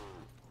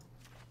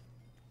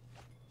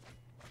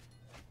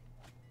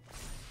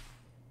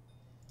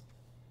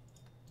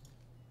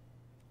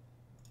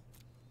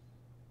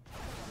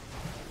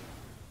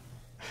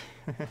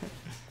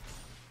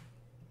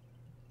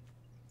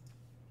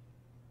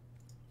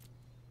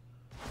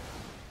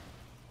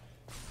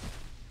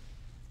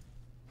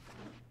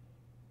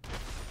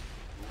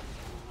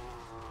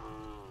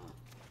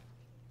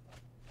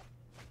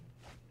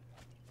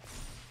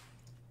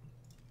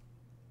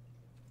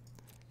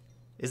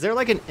 Is there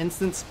like an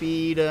instant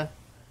speed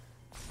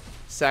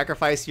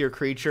sacrifice your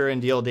creature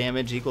and deal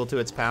damage equal to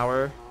its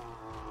power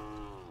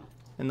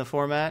in the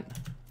format?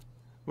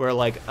 Where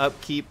like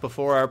upkeep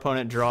before our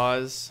opponent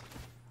draws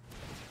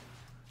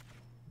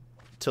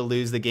to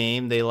lose the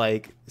game, they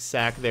like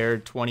sack their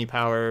 20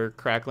 power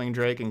Crackling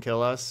Drake and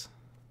kill us?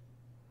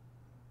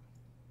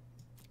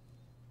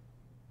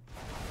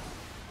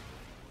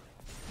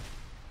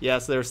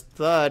 Yes, there's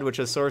Thud, which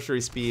is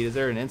sorcery speed. Is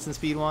there an instant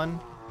speed one?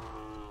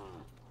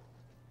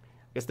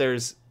 I guess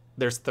there's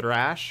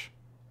Thrash.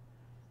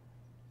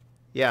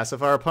 Yeah, so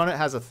if our opponent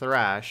has a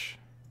Thrash,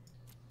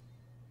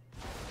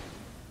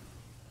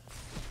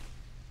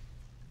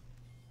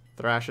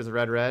 Thrash is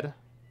red.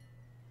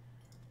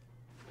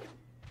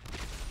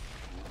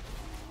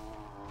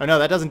 Oh no,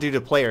 that doesn't do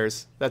to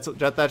players. That's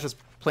just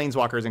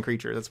planeswalkers and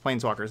creatures. That's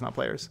planeswalkers, not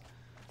players.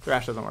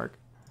 Thrash doesn't work.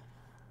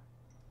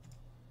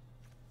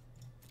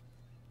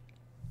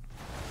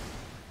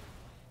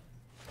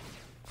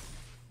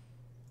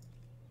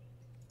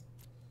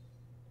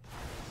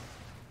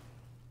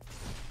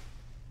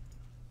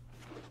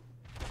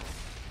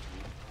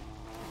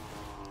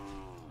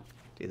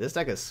 Dude, this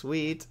deck is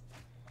sweet.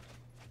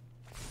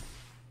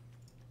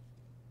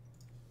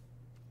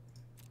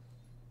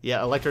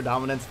 Yeah, Electro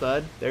Dominance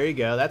Thud. There you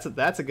go.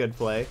 That's a good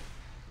play.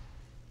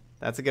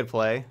 That's a good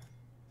play.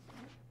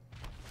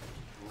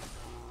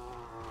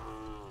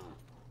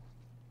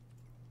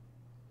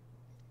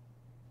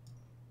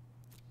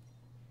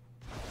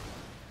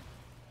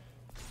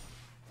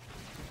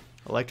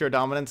 Electro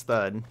Dominance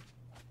Thud.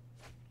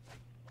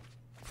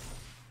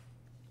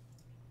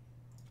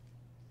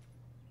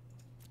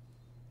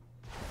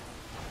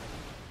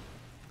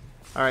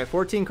 All right,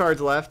 14 cards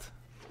left.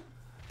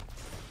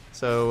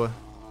 So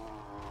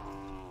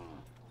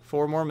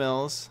 4 more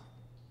mills.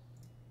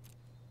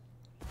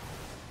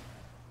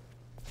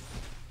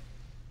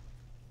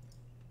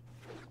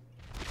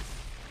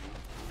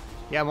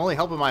 Yeah, I'm only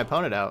helping my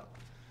opponent out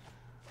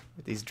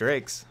with these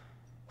drakes.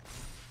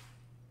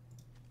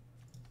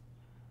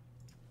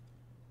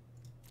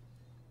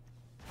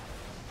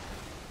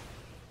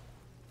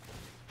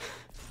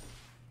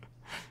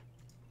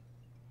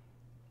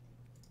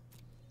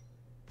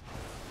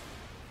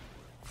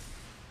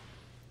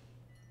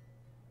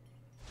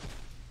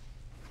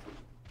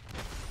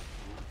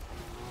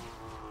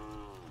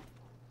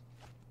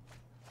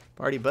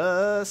 Party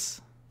Bus.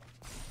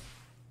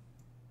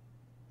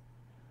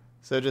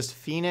 So just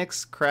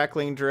Phoenix,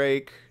 Crackling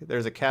Drake.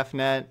 There's a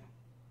Kefnet.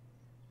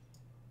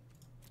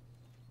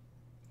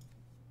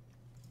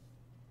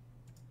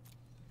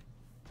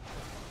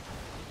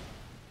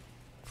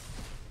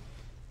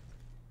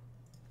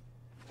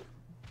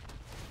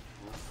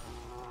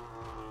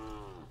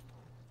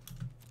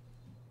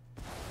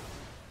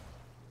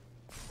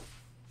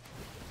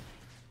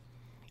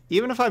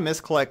 Even if I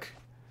misclick,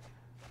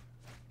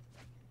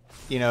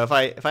 you know, if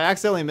I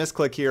accidentally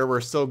misclick here,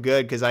 we're still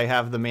good because I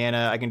have the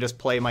mana. I can just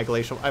play my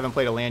Glacial. I haven't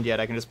played a land yet.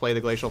 I can just play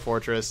the Glacial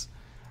Fortress,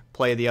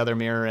 play the other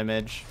Mirror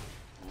Image,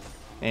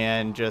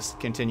 and just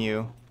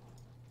continue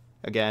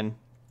again.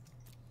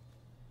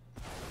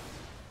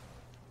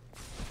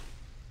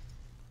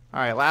 All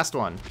right, last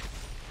one.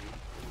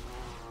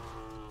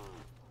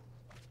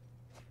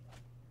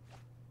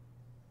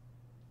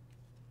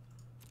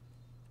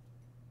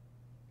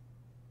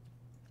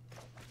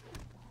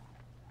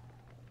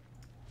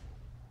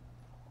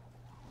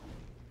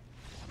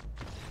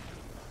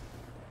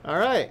 All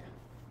right.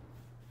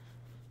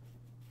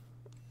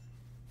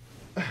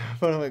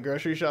 Fun with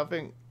grocery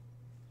shopping.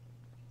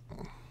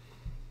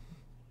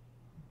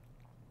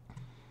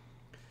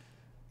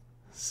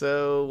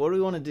 So, what do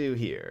we want to do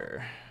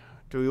here?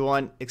 Do we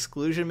want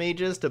exclusion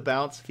mages to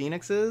bounce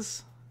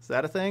phoenixes? Is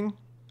that a thing?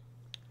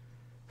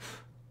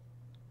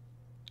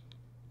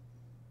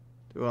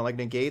 Do we want like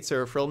negates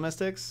or frilled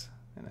mystics?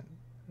 And I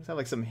just have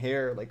like some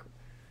hair like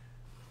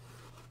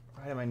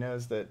right on my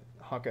nose that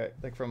Hawkeye,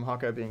 like from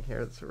Hawkeye being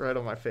here, that's right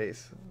on my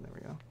face. There we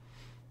go.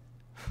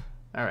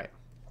 All right.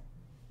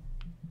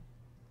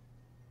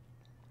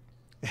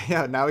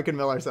 Yeah, now we can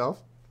mill ourselves.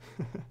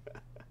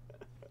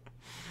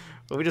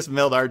 Well, we just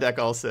milled our deck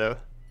also.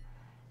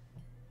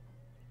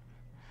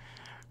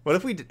 What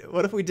if we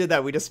did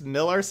that? We just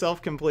mill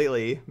ourselves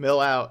completely, mill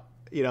out,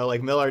 you know,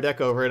 like mill our deck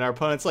over, and our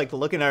opponent's like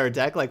looking at our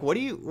deck, like, what are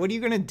you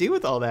gonna do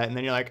with all that? And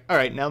then you're like, all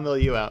right, now mill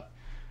you out,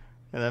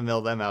 and then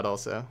mill them out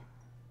also.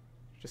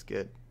 Just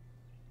get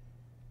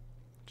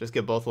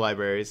both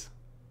libraries.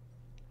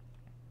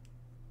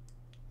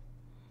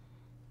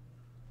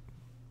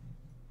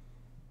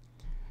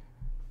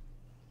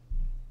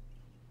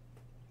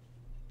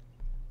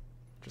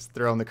 Just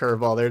throw in the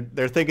curveball.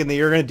 They're thinking that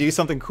you're going to do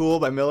something cool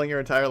by milling your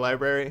entire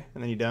library,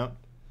 and then you don't.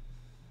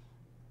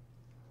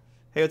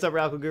 Hey, what's up,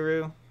 Ralco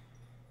Guru?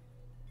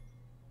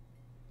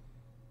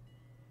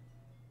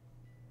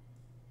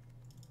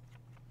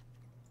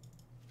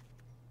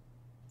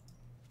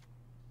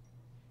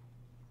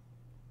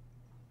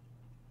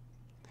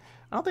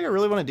 I don't think I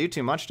really want to do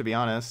too much, to be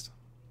honest.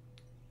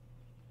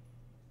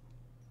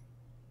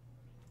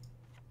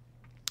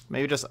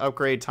 Maybe just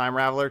upgrade Time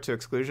Raveler to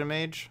Exclusion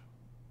Mage.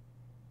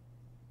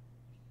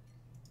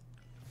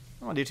 I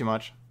don't want to do too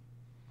much.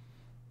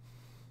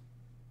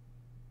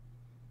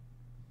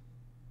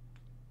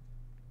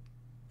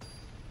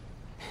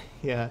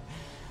 Yeah,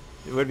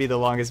 it would be the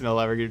longest mill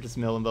ever. You're just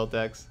milling both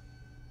decks.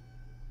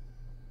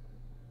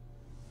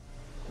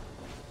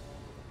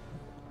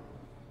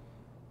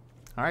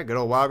 All right, good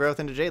old Wild Growth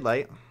into Jade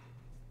Light,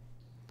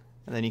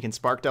 and then you can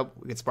spark double.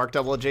 We can spark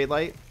double a Jade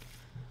Light.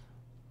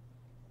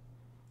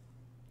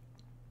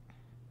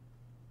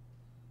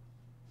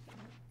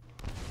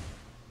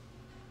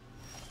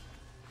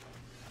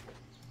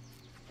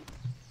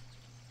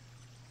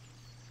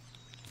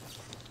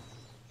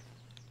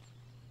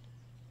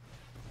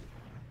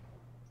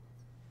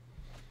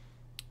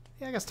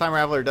 Yeah, I guess Time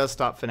Raveler does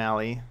stop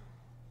Finale.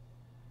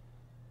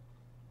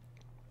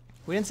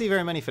 We didn't see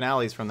very many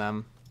finales from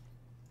them.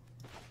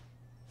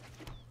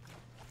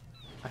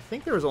 I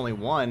think there was only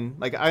one.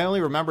 Like, I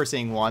only remember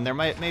seeing one.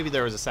 Maybe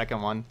there was a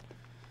second one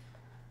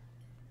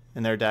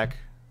in their deck.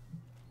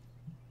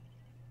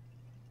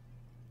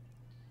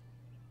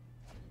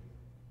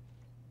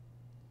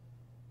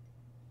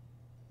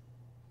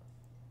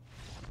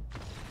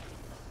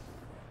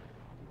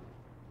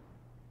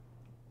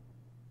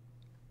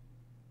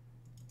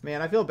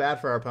 Man, I feel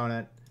bad for our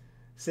opponent.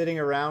 Sitting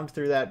around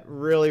through that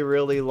really,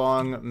 really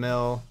long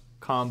mill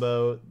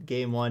combo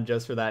game one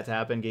just for that to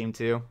happen game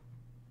two.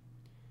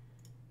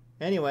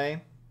 Anyway,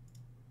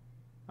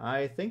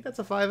 I think that's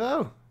a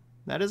 5-0.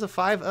 That is a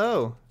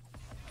 5-0.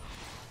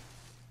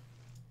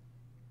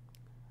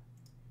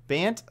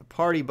 Bant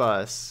Party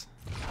Bus.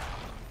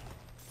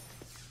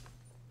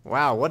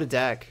 Wow, what a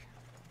deck.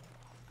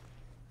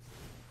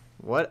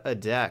 What a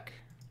deck.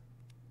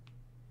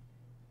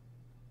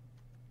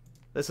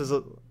 This is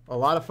a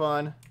lot of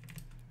fun.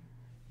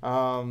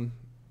 Are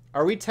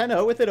we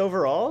 10-0 with it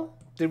overall?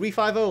 Did we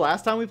 5-0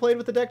 last time we played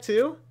with the deck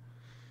too?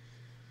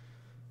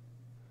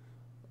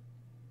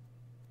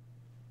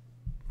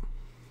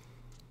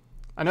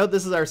 I know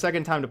this is our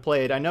second time to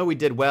play it. I know we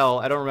did well.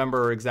 I don't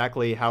remember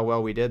exactly how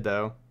well we did,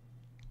 though.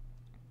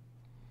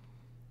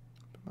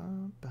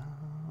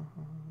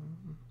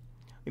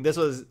 This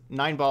was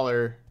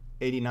 9baller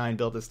 89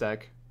 built this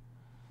deck.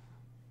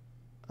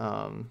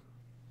 Yeah,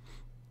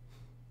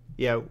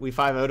 we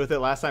 5-0'd with it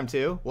last time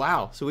too.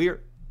 Wow. So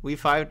we've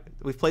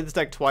played this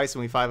deck twice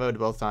and we 5-0'd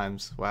both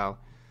times. Wow.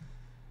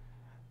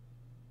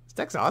 This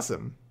deck's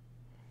awesome.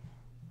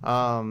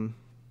 Yeah,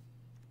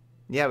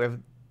 we have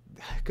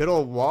good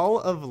old Wall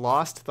of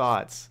Lost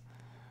Thoughts.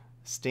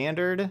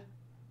 Standard,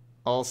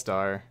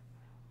 All-Star.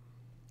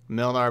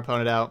 Milling our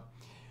opponent out.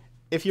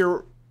 If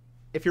you're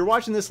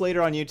watching this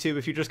later on YouTube,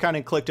 if you just kind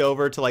of clicked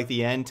over to like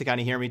the end to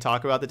kind of hear me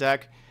talk about the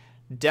deck,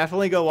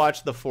 definitely go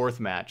watch the fourth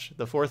match.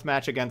 The fourth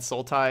match against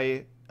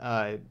Sultai,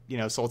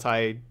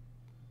 Sultai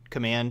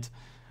Command.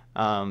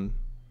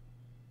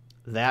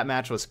 That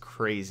match was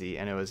crazy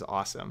and it was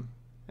awesome.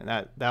 And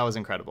that was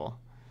incredible.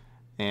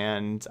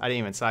 And I didn't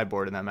even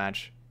sideboard in that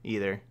match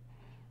either.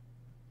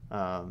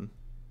 But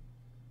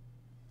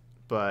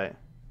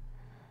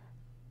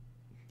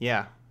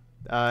yeah.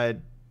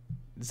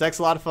 This deck's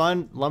a lot of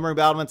fun. Lumbering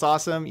Battlement's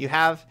awesome. We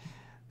have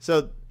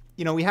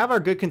our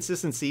good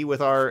consistency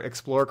with our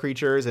Explore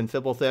creatures and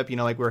Fibblethip.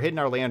 Like we're hitting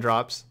our land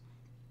drops.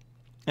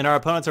 And our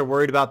opponents are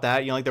worried about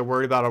that. Like they're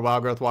worried about our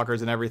Wild Growth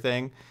Walkers and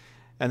everything.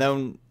 And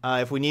then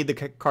if we need the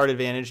card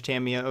advantage,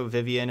 Tamio,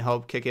 Vivian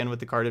help kick in with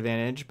the card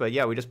advantage. But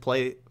yeah, we just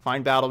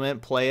find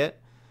Battlement, play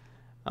it,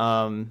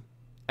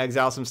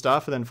 exile some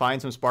stuff, and then find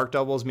some Spark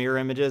Doubles, Mirror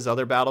Images,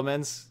 other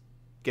Battlements,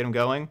 get them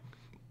going.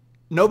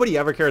 Nobody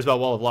ever cares about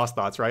Wall of Lost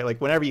Thoughts, right? Like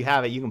whenever you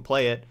have it, you can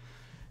play it.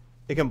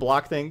 It can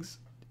block things.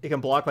 It can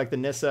block like the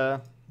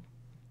Nissa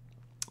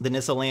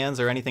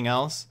lands or anything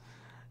else.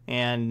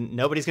 And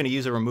nobody's going to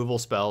use a removal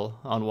spell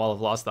on Wall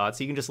of Lost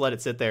Thoughts. You can just let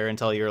it sit there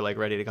until you're like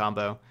ready to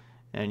combo.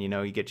 And,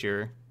 you get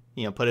your,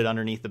 put it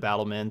underneath the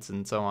battlements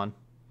and so on.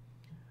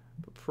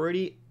 But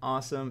pretty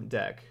awesome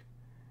deck.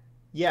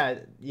 Yeah,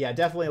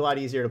 definitely a lot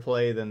easier to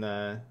play than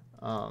the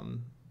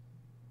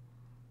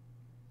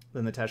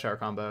Teshar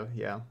combo.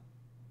 Yeah.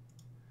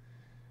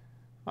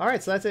 All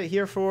right, so that's it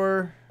here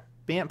for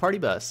Bant Party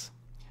Bus.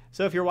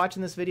 So if you're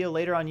watching this video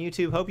later on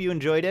YouTube, hope you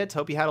enjoyed it.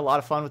 Hope you had a lot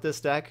of fun with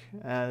this deck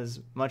as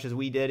much as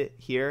we did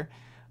here.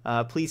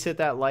 Please hit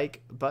that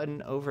like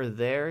button over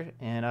there,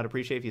 and I'd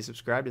appreciate if you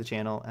subscribe to the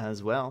channel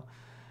as well.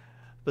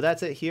 But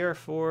that's it here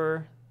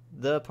for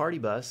the Party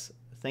Bus.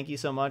 Thank you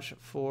so much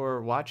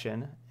for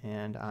watching,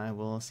 and I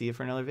will see you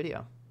for another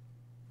video.